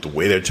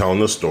they're telling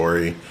the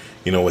story,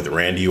 with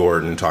Randy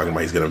Orton talking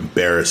about he's going to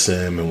embarrass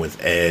him, and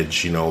with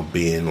Edge,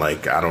 being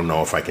like, I don't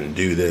know if I can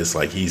do this.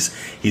 Like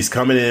he's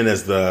coming in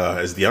as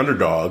the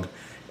underdog,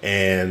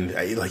 and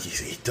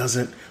he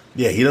doesn't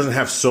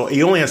have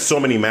he only has so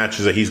many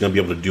matches that he's going to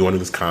be able to do under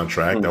this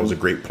contract. Mm-hmm. That was a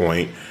great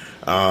point.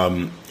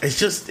 It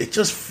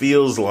just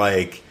feels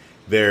like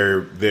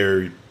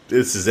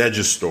this is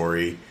Edge's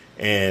story,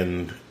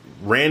 and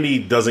Randy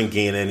doesn't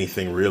gain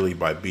anything really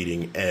by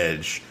beating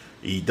Edge.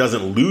 He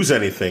doesn't lose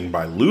anything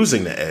by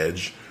losing to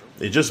Edge.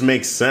 it just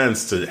makes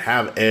sense to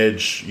have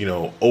Edge,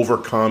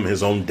 overcome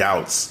his own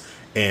doubts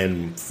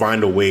and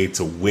find a way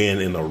to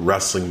win in a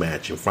wrestling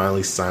match and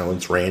finally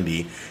silence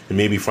Randy and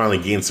maybe finally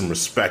gain some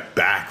respect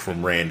back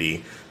from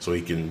Randy so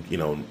he can,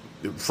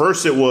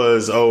 first it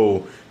was,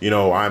 I'm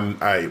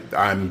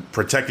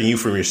protecting you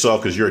from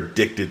yourself because you're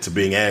addicted to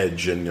being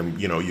Edge and,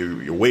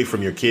 you're away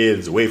from your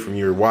kids, away from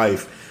your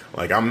wife.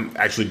 Like, I'm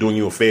actually doing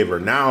you a favor.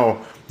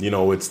 Now,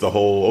 it's the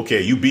whole,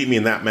 okay, you beat me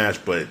in that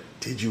match, but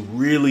did you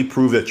really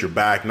prove that you're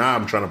back? Now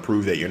I'm trying to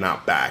prove that you're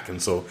not back.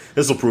 And so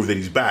this will prove that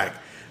he's back.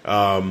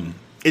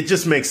 It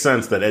just makes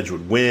sense that Edge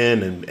would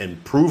win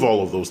and prove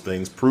all of those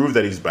things, prove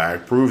that he's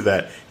back, prove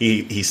that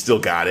he still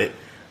got it.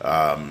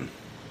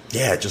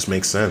 It just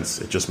makes sense.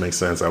 It just makes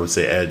sense. I would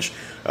say Edge.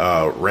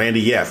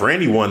 Randy, if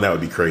Randy won, that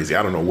would be crazy.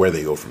 I don't know where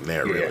they go from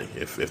there, really,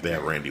 if they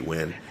have Randy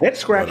win. Head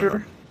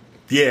scratcher.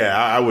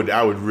 I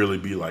would really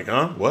be like,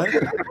 huh? What?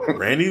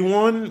 Randy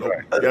won?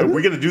 Are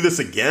we going to do this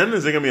again?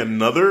 Is there going to be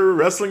another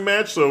wrestling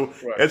match so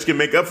Edge can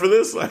make up for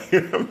this? Like,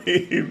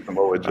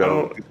 Samoa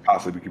Joe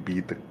possibly could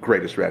be the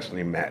greatest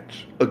wrestling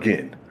match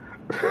again.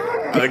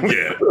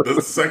 Again, the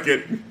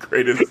second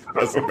greatest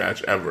wrestling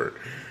match ever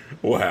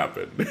will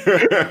happen.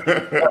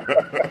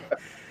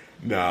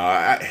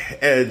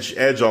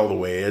 Edge all the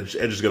way. Edge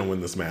is going to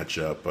win this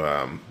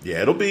matchup.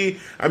 It'll be.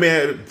 I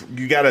mean,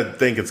 you got to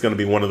think it's going to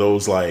be one of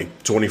those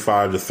like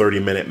 25 to 30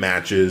 minute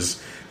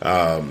matches.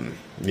 They're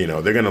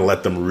going to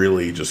let them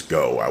really just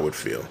go. I would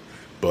feel,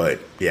 but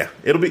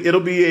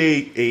it'll be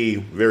a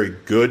very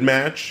good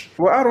match.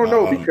 Well, I don't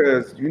know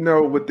because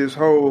with this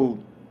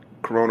whole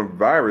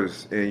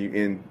coronavirus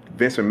and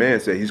Vince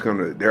McMahon said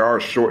they are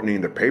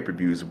shortening the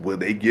pay-per-views. Will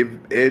they give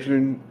Edge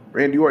and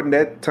Randy Orton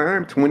that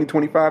time, 20,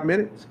 25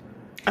 minutes?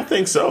 I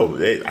think so.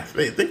 I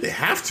think they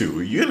have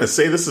to. You're going to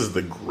say this is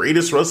the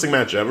greatest wrestling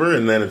match ever,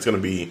 and then it's going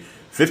to be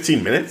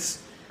 15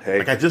 minutes? Hey,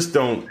 I just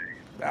don't.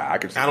 I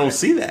don't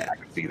see that. I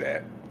can see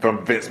that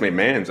from Vince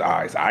McMahon's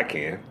eyes. I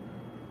can.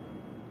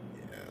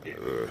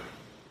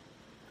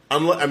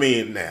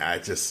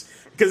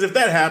 Because if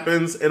that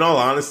happens, in all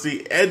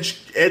honesty,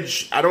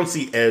 Edge. I don't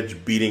see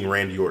Edge beating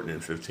Randy Orton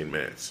in 15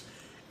 minutes.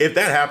 If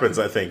that happens,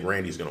 I think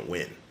Randy's going to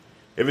win.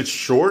 If it's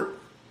short,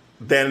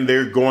 then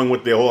they're going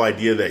with the whole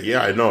idea that,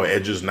 I know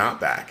Edge is not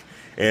back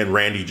and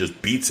Randy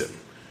just beats him.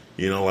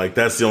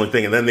 That's the only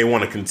thing. And then they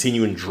want to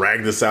continue and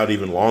drag this out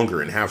even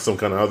longer and have some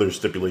kind of other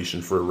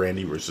stipulation for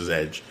Randy versus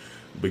Edge.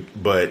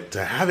 But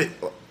to have it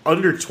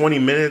under 20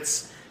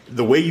 minutes,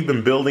 the way you've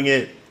been building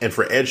it, and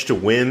for Edge to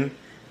win,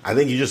 I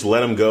think you just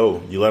let him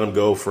go. You let him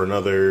go for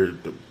another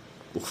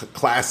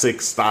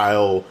classic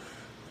style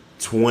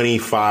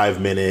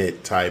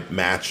 25-minute type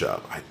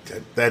matchup.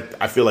 That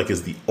I feel like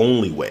is the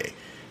only way.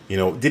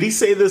 Did he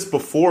say this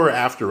before or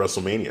after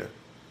WrestleMania?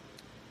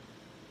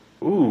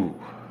 Ooh,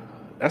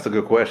 that's a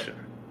good question.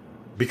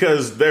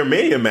 Because their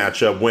Mania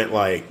matchup went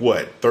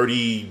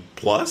 30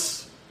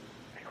 plus?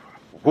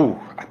 Ooh,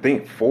 I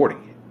think 40.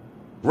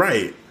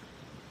 Right.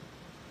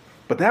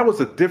 But that was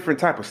a different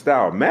type of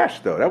style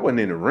match, though. That wasn't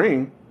in the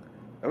ring.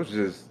 That was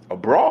just a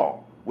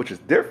brawl, which is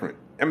different.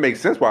 It makes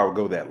sense why it would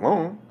go that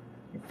long.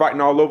 Fighting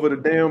all over the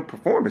damn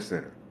Performance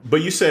Center.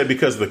 But you said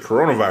because of the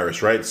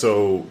coronavirus, right?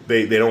 So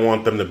they don't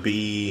want them to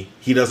be.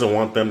 He doesn't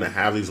want them to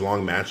have these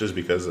long matches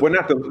because of,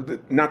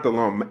 not the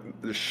long,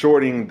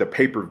 shorting the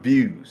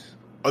pay-per-views.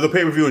 Or the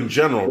pay-per-view in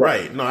general,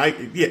 right? No, I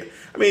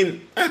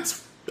mean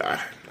that's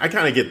I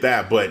kind of get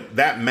that, but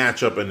that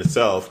matchup in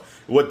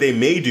itself, what they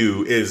may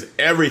do is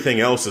everything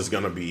else is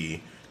going to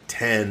be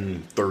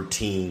 10,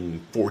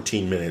 13,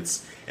 14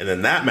 minutes, and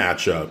then that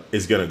matchup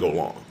is going to go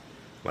long.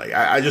 Like,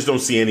 I just don't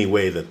see any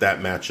way that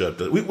matchup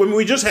does.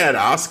 We just had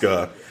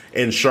Asuka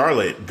and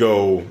Charlotte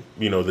go,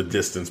 the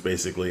distance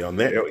basically on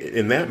that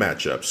in that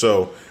matchup.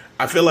 So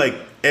I feel like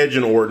Edge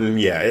and Orton,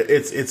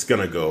 it's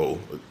gonna go,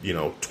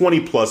 20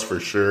 plus for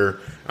sure.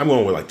 I'm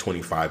going with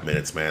 25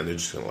 minutes, man. They're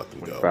just gonna let them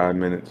go. 5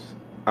 minutes.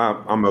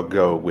 I'm gonna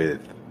go with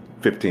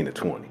 15 to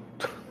 20.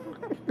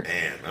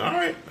 Man, all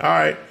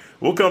right.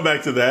 We'll come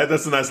back to that.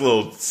 That's a nice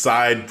little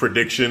side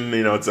prediction,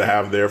 to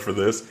have there for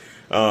this.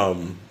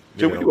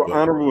 Should we do an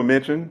honorable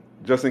mention,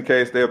 just in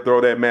case they'll throw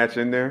that match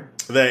in there?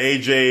 The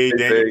AJ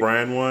Daniel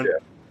Bryan one?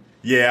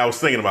 Yeah, I was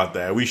thinking about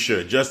that. We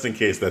should, just in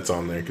case that's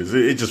on there, because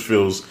it just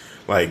feels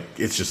like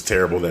it's just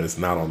terrible that it's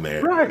not on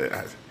there. Right.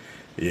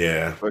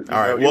 Yeah. But, all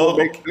right. Well,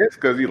 it makes sense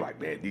because you're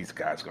like, man, these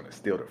guys are going to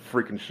steal the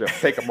freaking show.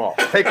 Take them off.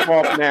 Take them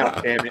off now,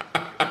 damn it.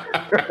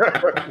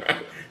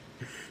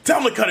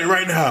 Tell them to cut it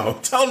right now.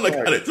 Tell them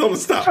to cut it. Tell them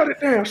to stop. Shut it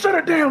down. Shut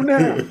it down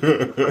now.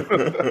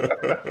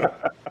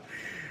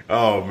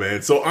 Oh,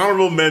 man. So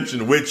honorable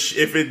mention, which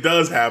if it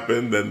does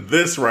happen, then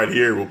this right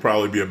here will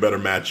probably be a better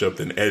matchup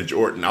than Edge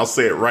Orton. I'll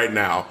say it right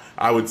now.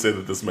 I would say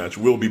that this match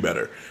will be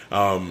better.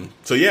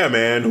 So, yeah,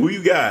 man, who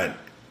you got?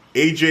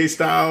 AJ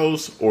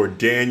Styles or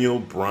Daniel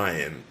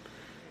Bryan?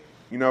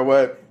 You know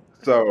what?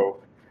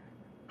 So,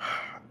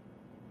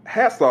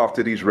 hats off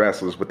to these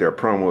wrestlers with their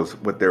promos,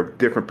 with their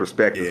different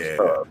perspectives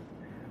of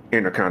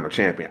Intercontinental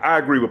Champion. I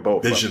agree with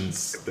both.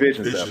 Visions.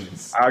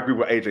 I agree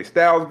with AJ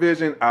Styles'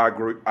 vision. I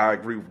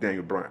agree with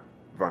Daniel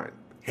Bryan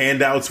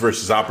Handouts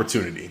versus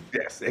opportunity.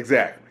 Yes,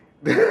 exactly.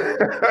 And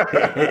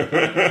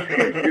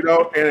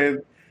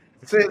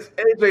since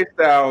AJ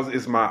Styles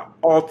is my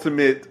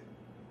ultimate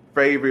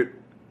favorite,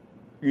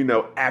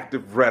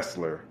 active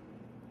wrestler,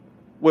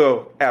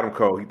 well, Adam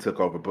Cole, he took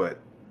over, but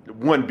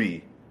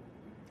 1B.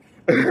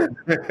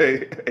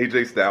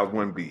 AJ Styles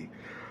 1B.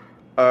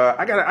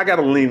 I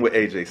gotta lean with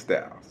AJ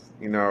Styles.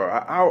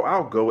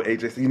 I'll go with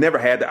AJ. He never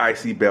had the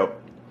IC belt,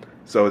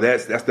 so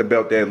that's the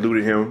belt that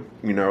eluded him.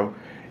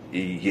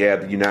 He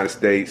had the United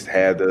States,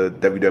 had the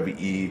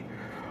WWE.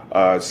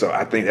 So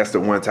I think that's the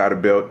one title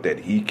belt that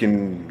he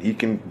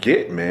can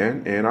get,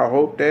 man. And I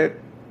hope that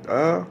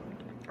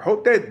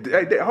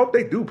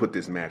they do put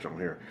this match on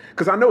here,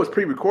 because I know it's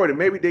pre-recorded.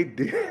 Maybe they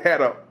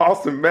had an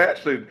awesome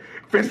match and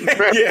finished the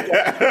match.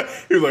 Yeah,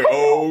 he was like,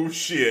 "Oh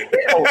shit,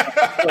 hell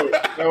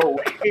no!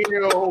 Take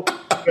it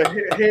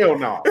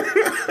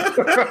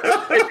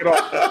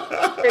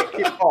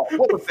off!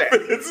 What was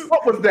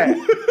that?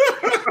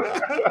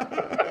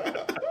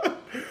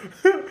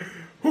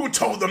 Who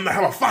told them to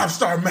have a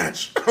 5-star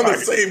match on the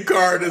same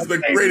card as the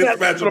greatest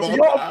match of all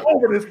time?"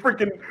 Over this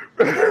freaking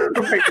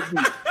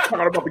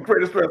talking about the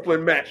greatest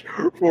wrestling match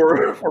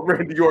for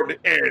Randy Orton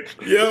and Edge.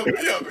 Yep.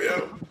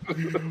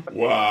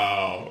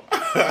 Wow.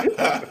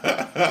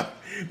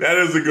 That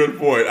is a good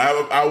point.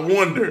 I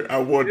wonder.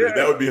 Yeah.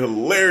 That would be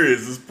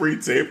hilarious. It's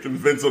pre-taped and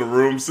Vince in the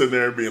room sitting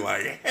there being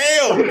like,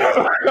 "Hell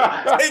no!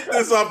 Take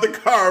this off the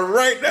card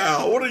right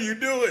now. What are you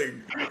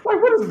doing? Like,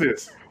 what is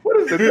this? What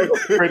is this?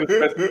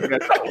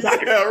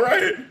 Yeah,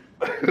 right.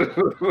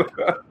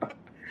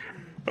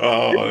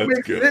 Oh,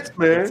 that's good. Sense,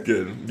 man. That's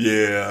good.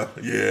 Yeah,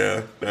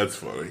 that's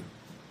funny.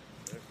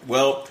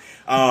 Well,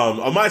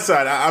 on my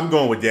side, I'm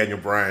going with Daniel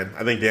Bryan.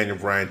 I think Daniel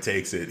Bryan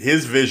takes it.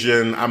 His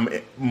vision, I'm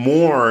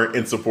more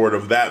in support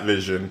of that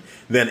vision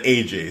than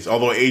AJ's.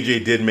 Although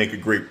AJ did make a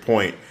great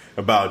point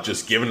about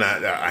just giving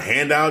a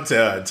handout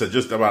to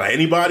just about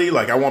anybody.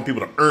 Like, I want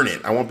people to earn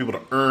it. I want people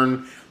to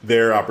earn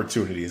their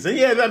opportunities. And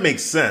yeah, that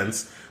makes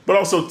sense. But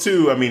also,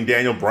 too, I mean,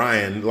 Daniel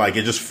Bryan, like,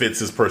 it just fits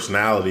his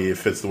personality. It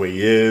fits the way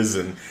he is.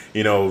 And,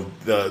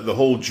 the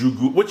whole Drew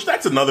Gulak, which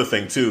that's another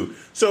thing, too.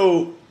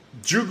 So,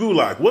 Drew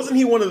Gulak, wasn't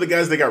he one of the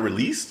guys that got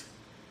released?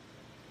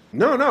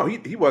 No,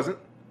 he wasn't.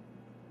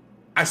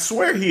 I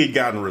swear he had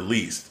gotten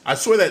released. I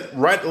swear that,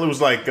 right, it was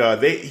like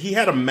he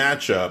had a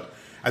matchup.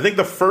 I think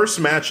the first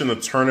match in the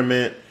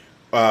tournament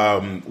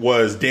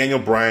was Daniel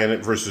Bryan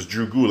versus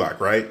Drew Gulak,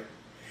 right?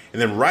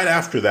 And then right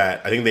after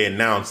that, I think they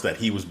announced that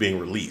he was being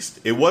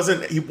released. He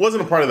wasn't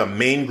a part of the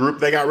main group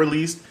that got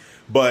released,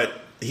 but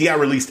he got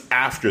released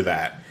after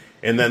that.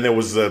 And then there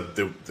was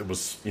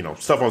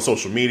stuff on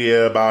social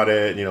media about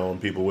it,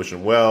 and people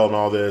wishing well and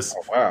all this.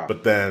 Oh, wow.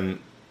 But then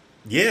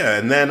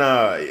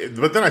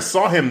but then I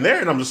saw him there,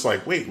 and I'm just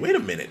like, wait a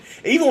minute.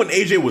 And even when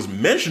AJ was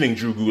mentioning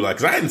Drew Gulak,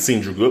 because I hadn't seen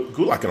Drew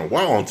Gulak in a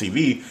while on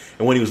TV,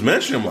 and when he was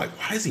mentioning him, I'm like,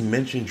 why is he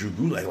mentioning Drew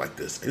Gulak like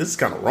this? This is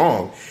kind of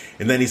wrong.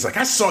 And then he's like,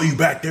 I saw you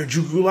back there,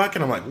 Drew Gulak.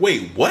 And I'm like,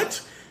 wait,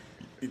 what?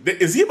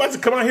 Is he about to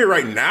come out here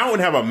right now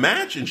and have a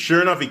match? And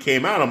sure enough, he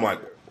came out. I'm like,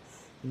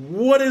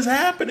 what is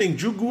happening?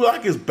 Drew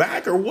Gulak is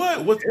back or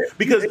what?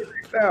 Because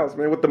Styles,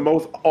 man, with the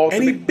most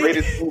ultimate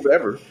greatest move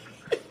ever.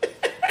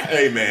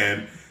 Hey,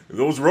 man.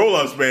 Those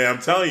roll-ups, man,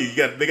 I'm telling you,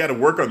 they got to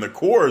work on the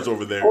cores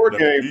over there. Core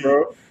game,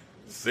 bro.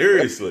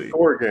 Seriously.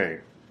 Core game.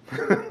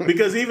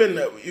 Because even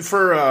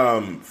for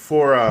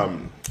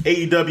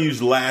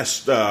AEW's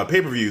last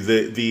pay-per-view,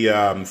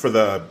 for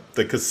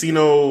the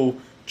casino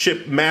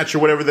chip match or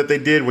whatever that they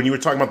did, when you were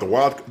talking about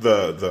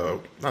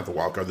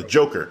the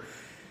Joker,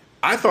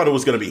 I thought it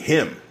was going to be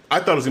him. I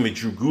thought it was going to be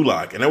Drew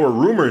Gulak, and there were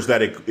rumors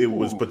that it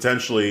was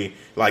potentially,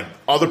 like,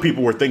 other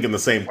people were thinking the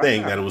same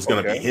thing, that it was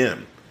going to be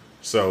him.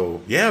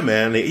 So, yeah,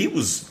 man, he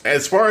was,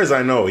 as far as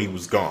I know, he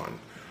was gone.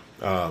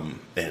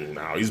 And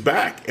now he's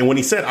back. And when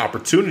he said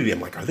opportunity, I'm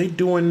like, are they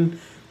doing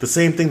the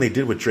same thing they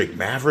did with Drake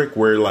Maverick,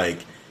 where,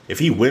 like, if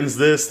he wins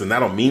this, then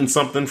that'll mean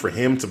something for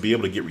him to be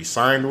able to get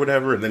re-signed or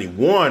whatever? And then he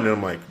won, and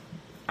I'm like,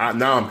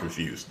 now I'm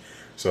confused.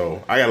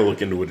 So I got to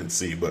look into it and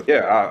see. But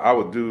yeah,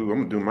 I'm going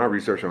to do my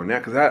research on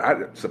that, because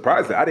I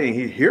surprised that I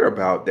didn't hear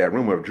about that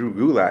rumor of Drew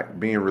Gulak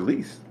being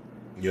released.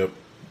 Yep.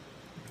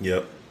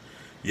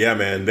 Yeah,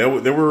 man. There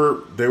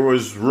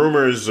was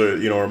rumors,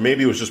 or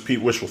maybe it was just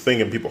wishful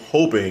thinking, people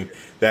hoping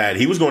that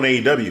he was going to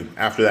AEW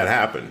after that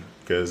happened,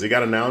 because it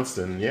got announced,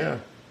 and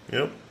yep.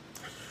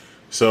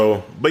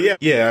 So, but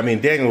yeah. I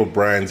mean, Daniel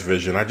Bryan's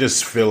vision, I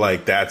just feel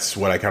like that's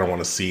what I kind of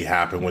want to see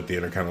happen with the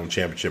Intercontinental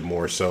Championship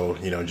more so.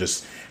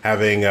 Just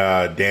having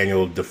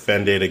Daniel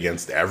defend it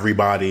against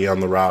everybody on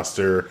the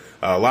roster,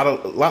 a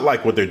lot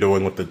like what they're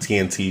doing with the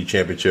TNT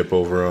Championship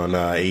over on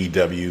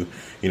AEW.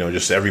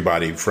 Just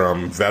everybody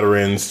from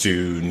veterans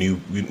to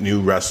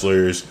new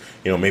wrestlers.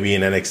 Maybe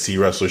an NXT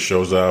wrestler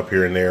shows up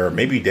here and there.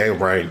 Maybe Daniel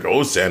Bryan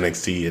goes to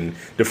NXT and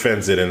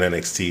defends it in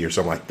NXT or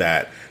something like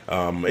that.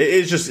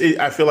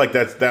 I feel like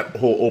that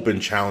whole open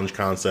challenge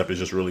concept is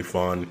just really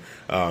fun.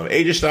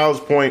 AJ Styles'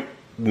 point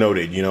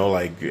noted,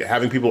 like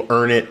having people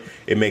earn it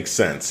makes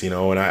sense, and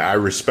I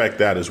respect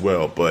that as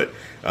well. But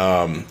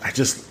I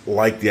just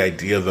like the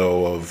idea,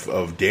 though,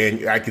 of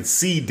Daniel. I could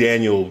see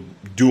Daniel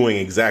doing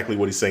exactly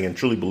what he's saying and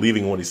truly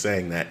believing what he's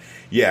saying, that,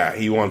 yeah,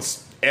 he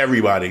wants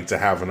everybody to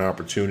have an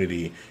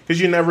opportunity,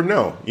 because you never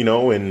know,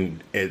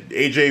 and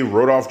AJ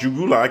wrote off Drew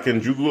Gulak,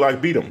 and Drew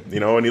Gulak beat him,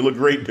 and he looked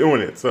great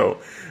doing it. So,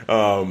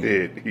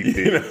 he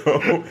did.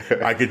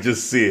 I could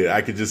just see it.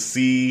 I could just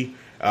see,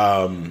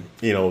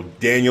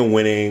 Daniel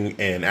winning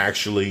and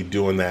actually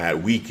doing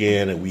that week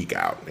in and week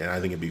out. And I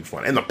think it'd be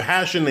fun. And the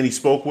passion that he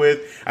spoke with,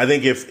 I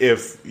think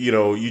if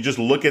you just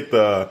look at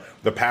the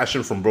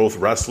passion from both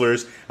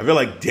wrestlers, I feel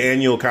like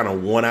Daniel kind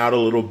of won out a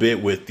little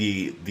bit with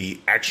the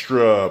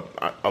extra,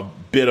 a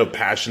bit of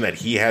passion that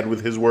he had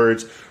with his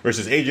words,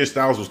 versus AJ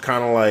Styles was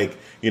kind of like,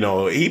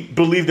 he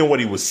believed in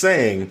what he was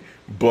saying,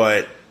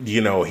 but,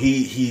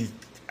 he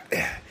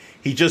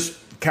just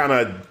kind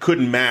of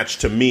couldn't match,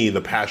 to me, the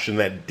passion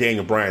that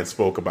Daniel Bryan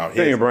spoke about.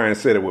 Daniel Bryan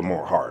said it with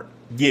more heart.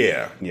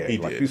 Yeah, he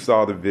did. You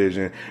saw the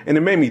vision, and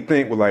it made me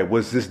think,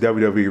 was this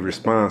WWE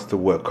response to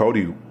what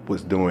Cody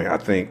was doing? I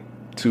think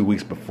 2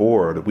 weeks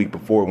before, or the week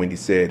before, when he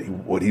said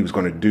what he was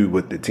going to do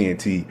with the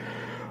TNT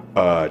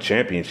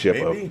championship,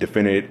 of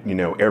defending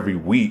it, every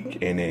week,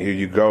 and then here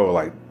you go,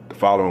 the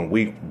following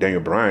week,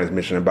 Daniel Bryan's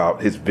mentioning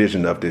about his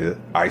vision of the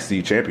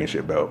IC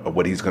championship belt, of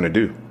what he's going to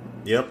do.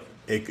 Yep.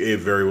 It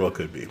very well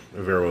could be. It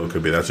very well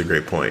could be. That's a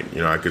great point.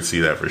 I could see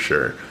that for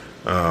sure.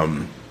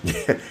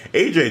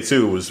 AJ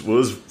too was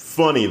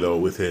funny though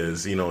with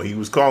his. He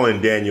was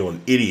calling Daniel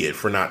an idiot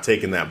for not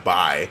taking that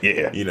bye.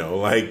 Yeah.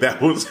 That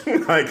was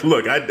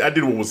look, I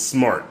did what was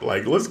smart.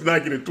 Let's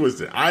not get it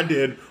twisted. I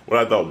did what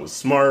I thought was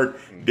smart.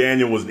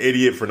 Daniel was an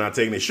idiot for not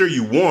taking it. Sure,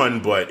 you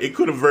won, but it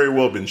could have very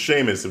well been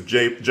Sheamus if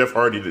Jeff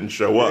Hardy didn't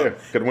show up. Yeah,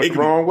 could have went the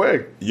wrong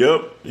way.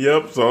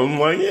 Yep. So I'm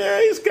like,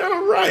 yeah, he's kind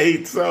of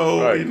right.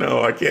 So,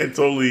 I can't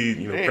totally,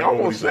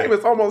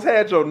 Sheamus almost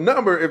had your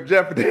number if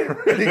Jeff didn't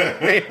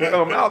really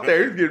come out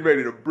there. He's getting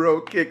ready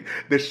to kick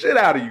the shit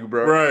out of you,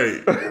 bro.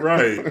 Right.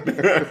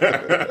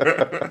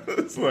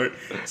 It's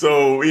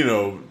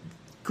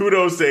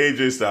kudos to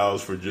AJ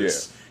Styles for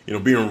just...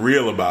 being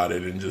real about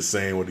it and just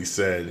saying what he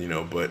said,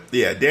 But,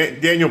 yeah,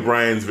 Daniel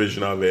Bryan's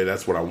vision of it,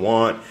 that's what I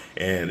want.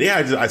 And,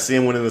 I see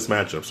him winning this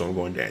matchup, so I'm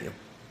going Daniel.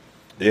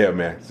 Yeah,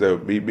 man. So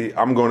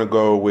I'm going to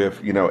go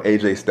with,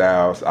 AJ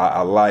Styles.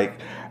 I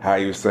like how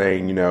he was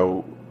saying,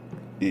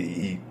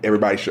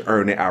 everybody should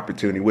earn that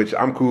opportunity, which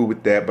I'm cool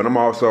with that. But I'm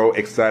also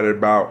excited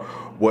about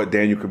what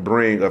Daniel could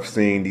bring of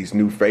seeing these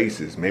new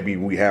faces. Maybe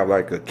we have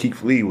a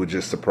Keith Lee would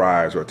just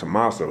surprise, or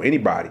Tommaso,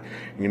 anybody,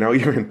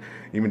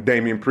 even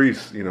Damian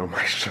Priest,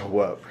 might show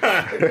up.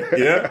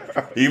 Yeah,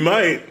 he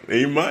might.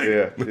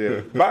 Yeah.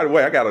 By the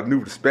way, I got a new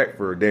respect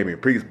for Damian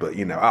Priest, but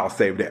I'll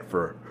save that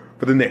for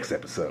the next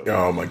episode.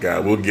 Oh my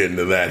God, we'll get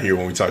into that here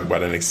when we talk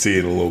about NXT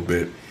in a little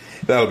bit.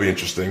 That'll be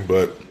interesting.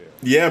 But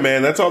yeah,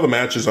 man, that's all the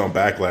matches on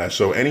Backlash.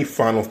 So any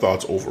final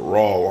thoughts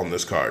overall on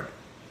this card?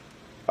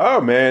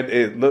 Oh, man,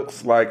 it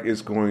looks like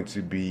it's going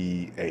to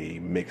be a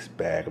mixed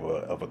bag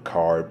of a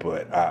card,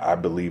 but I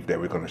believe that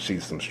we're going to see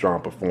some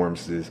strong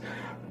performances.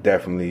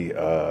 Definitely,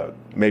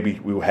 maybe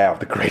we will have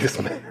the greatest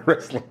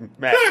wrestling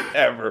match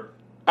ever.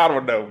 I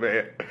don't know,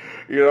 man.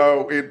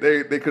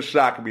 They could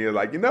shock me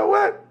and you know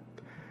what?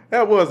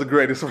 That was the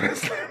greatest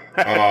wrestling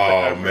match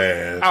ever.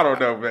 Man. I don't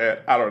know, man.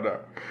 I don't know.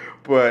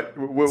 But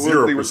we'll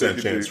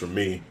 0% chance for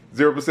me.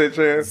 0%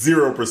 chance?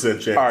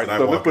 0% chance. All right,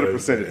 so let's put a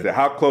percentage there.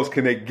 How close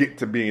can they get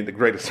to being the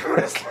greatest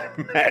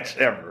wrestling match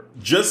ever?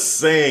 Just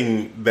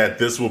saying that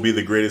this will be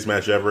the greatest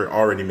match ever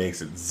already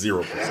makes it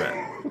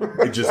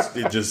 0%. It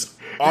just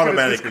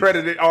automatically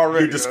discredited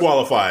already. You're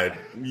disqualified.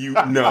 Nope.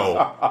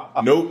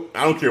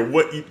 I don't care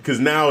what, because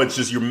now it's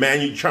just you're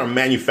trying to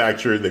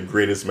manufacture the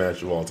greatest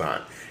match of all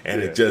time.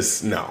 And it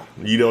just, you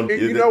don't,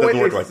 it doesn't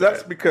work like that.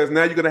 That's because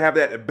now you're going to have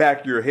that in the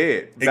back of your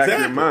head, back of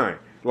your mind,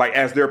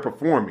 as they're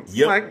performing.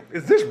 Yep.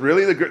 Is this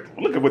really the good?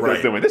 Look at what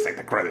they're doing. This ain't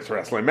the greatest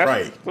wrestling match.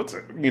 Right.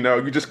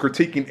 You're just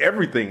critiquing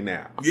everything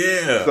now.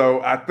 Yeah.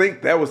 So I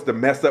think that was the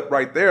mess up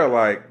right there.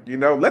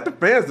 Let the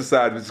fans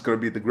decide if it's going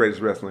to be the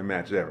greatest wrestling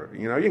match ever.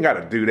 You ain't got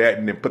to do that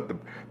and then put the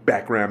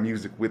background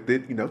music with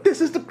it.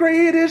 This is the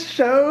greatest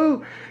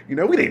show. We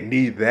didn't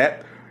need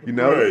that.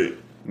 Right.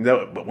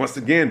 No, but once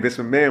again, Vince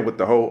McMahon with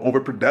the whole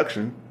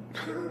overproduction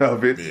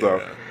of it. Yeah.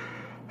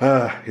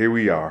 So here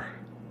we are.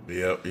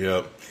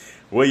 Yep.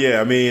 Well,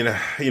 yeah, I mean,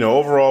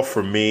 overall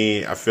for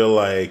me, I feel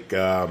like,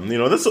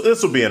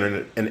 this will be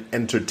an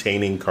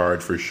entertaining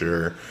card for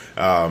sure.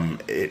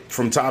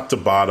 From top to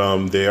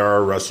bottom, there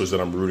are wrestlers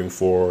that I'm rooting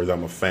for, that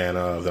I'm a fan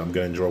of, that I'm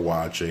going to enjoy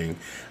watching.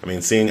 I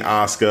mean, seeing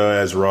Asuka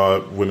as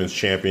Raw Women's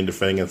Champion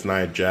defending against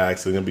Nia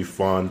Jax, it's going to be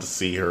fun to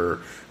see her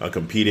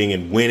competing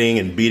and winning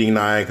and beating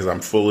Nia, because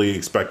I'm fully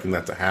expecting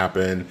that to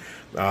happen.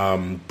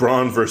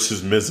 Braun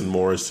versus Miz and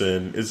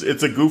Morrison. It's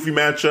a goofy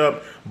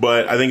matchup,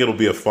 but I think it'll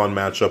be a fun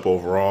matchup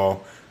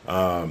overall.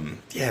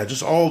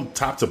 Just all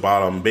top to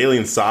bottom. Bayley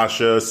and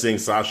Sasha, seeing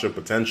Sasha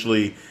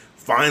potentially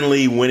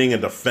finally winning a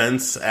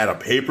defense at a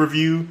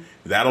pay-per-view.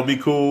 That'll be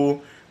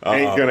cool.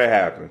 Ain't gonna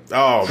happen.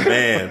 Oh,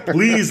 man.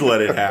 Please let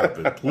it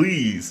happen.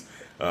 Please.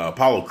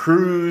 Apollo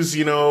Crews,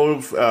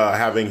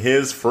 having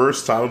his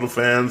first title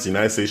defense,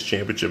 United States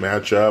Championship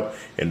matchup,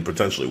 and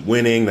potentially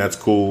winning. That's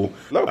cool.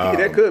 Low-key,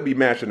 that could be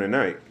match of the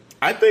night.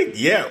 I think,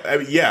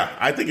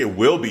 I think it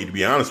will be, to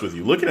be honest with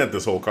you. Looking at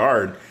this whole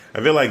card,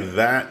 I feel like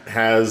that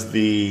has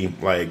the,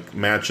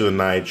 match of the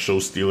night, show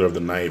stealer of the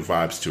night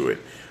vibes to it.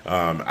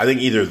 I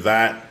think either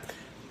that,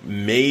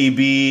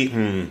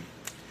 maybe,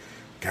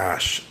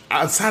 gosh,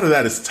 outside of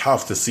that, it's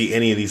tough to see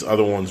any of these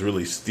other ones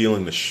really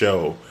stealing the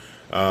show.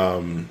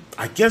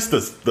 I guess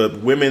the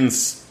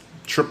women's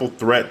triple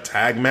threat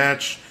tag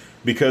match,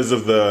 because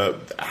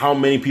of how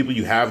many people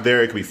you have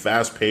there, it could be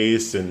fast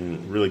paced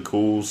and really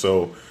cool.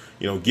 So,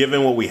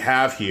 given what we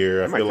have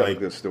here, I feel like a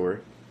good story.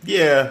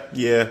 Yeah.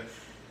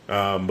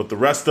 But the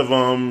rest of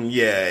them,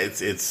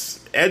 it's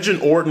Edge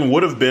and Orton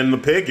would have been the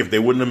pick if they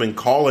wouldn't have been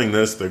calling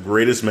this the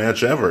greatest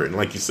match ever. And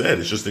like you said,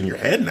 it's just in your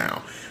head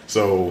now.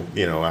 So,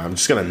 I'm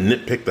just going to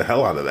nitpick the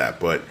hell out of that.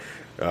 But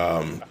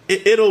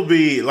it'll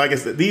be, like I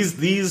said,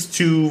 these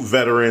two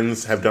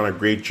veterans have done a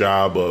great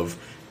job of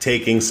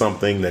taking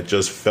something that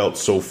just felt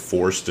so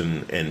forced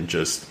and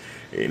just,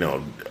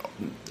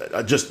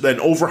 just an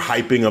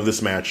overhyping of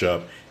this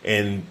matchup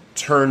and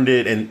turned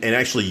it and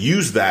actually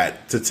used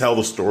that to tell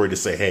the story to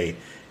say, hey,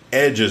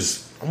 Edge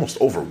is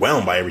almost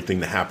overwhelmed by everything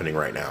that's happening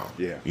right now.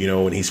 Yeah.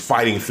 And he's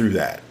fighting through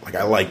that.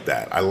 I like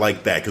that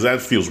because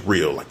that feels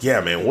real. Yeah,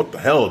 man, what the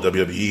hell,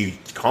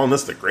 WWE calling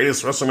this the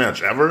greatest wrestling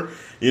match ever?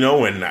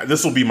 And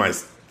this will be my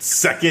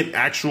second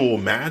actual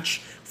match,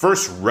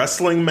 first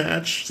wrestling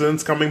match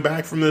since coming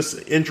back from this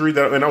injury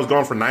and I was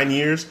gone for 9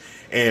 years.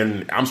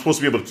 And I'm supposed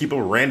to be able to keep up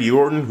with Randy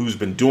Orton, who's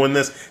been doing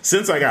this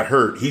since I got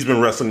hurt. He's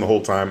been wrestling the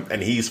whole time,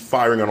 and he's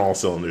firing on all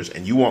cylinders.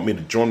 And you want me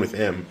to join with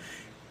him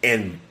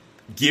and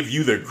give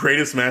you the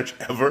greatest match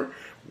ever?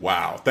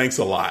 Wow, thanks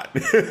a lot.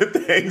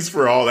 Thanks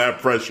for all that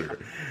pressure.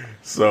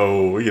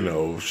 So,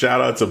 shout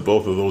out to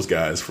both of those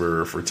guys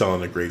for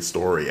telling a great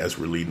story as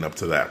we're leading up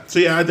to that. So,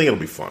 yeah, I think it'll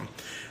be fun.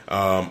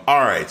 All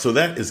right, so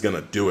that is going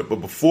to do it. But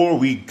before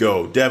we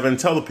go, Devin,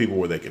 tell the people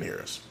where they can hear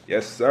us.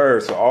 Yes, sir.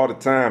 So all the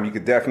time, you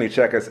can definitely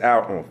check us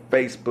out on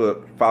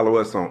Facebook. Follow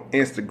us on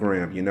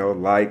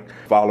Instagram,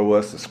 follow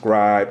us,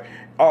 subscribe.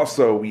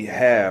 Also, we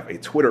have a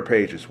Twitter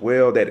page as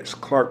well that is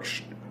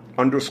Clark_wrestling.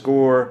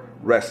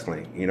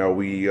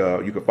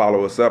 You can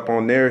follow us up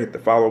on there, hit the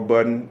follow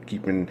button,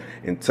 keep in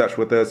touch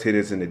with us, hit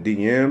us in the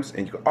DMs,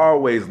 and you can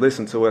always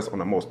listen to us on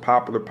the most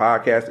popular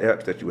podcast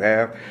apps that you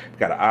have. You've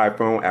got an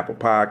iPhone, Apple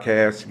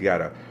Podcasts, you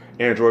got an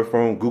Android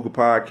phone, Google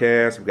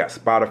Podcasts, we've got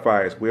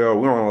Spotify as well.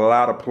 We're on a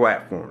lot of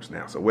platforms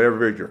now, so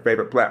whatever your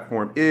favorite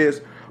platform is,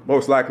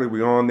 most likely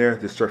we're on there.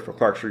 Just search for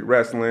Clark Street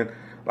Wrestling.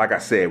 Like I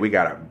said, we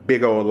got a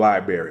big old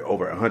library,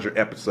 over 100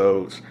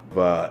 episodes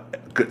of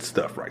good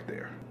stuff right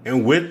there.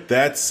 And with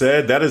that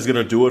said, that is going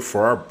to do it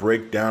for our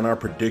breakdown, our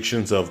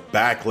predictions of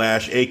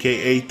Backlash,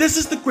 a.k.a. This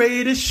is the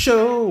greatest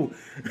show.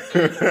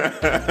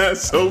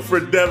 So for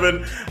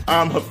Devin,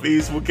 I'm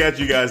Hafiz. We'll catch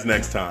you guys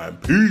next time.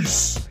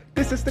 Peace.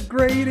 This is the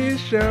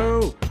greatest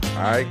show.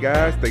 All right,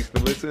 guys. Thanks for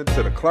listening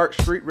to the Clark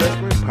Street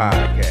Wrestling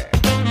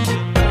Podcast.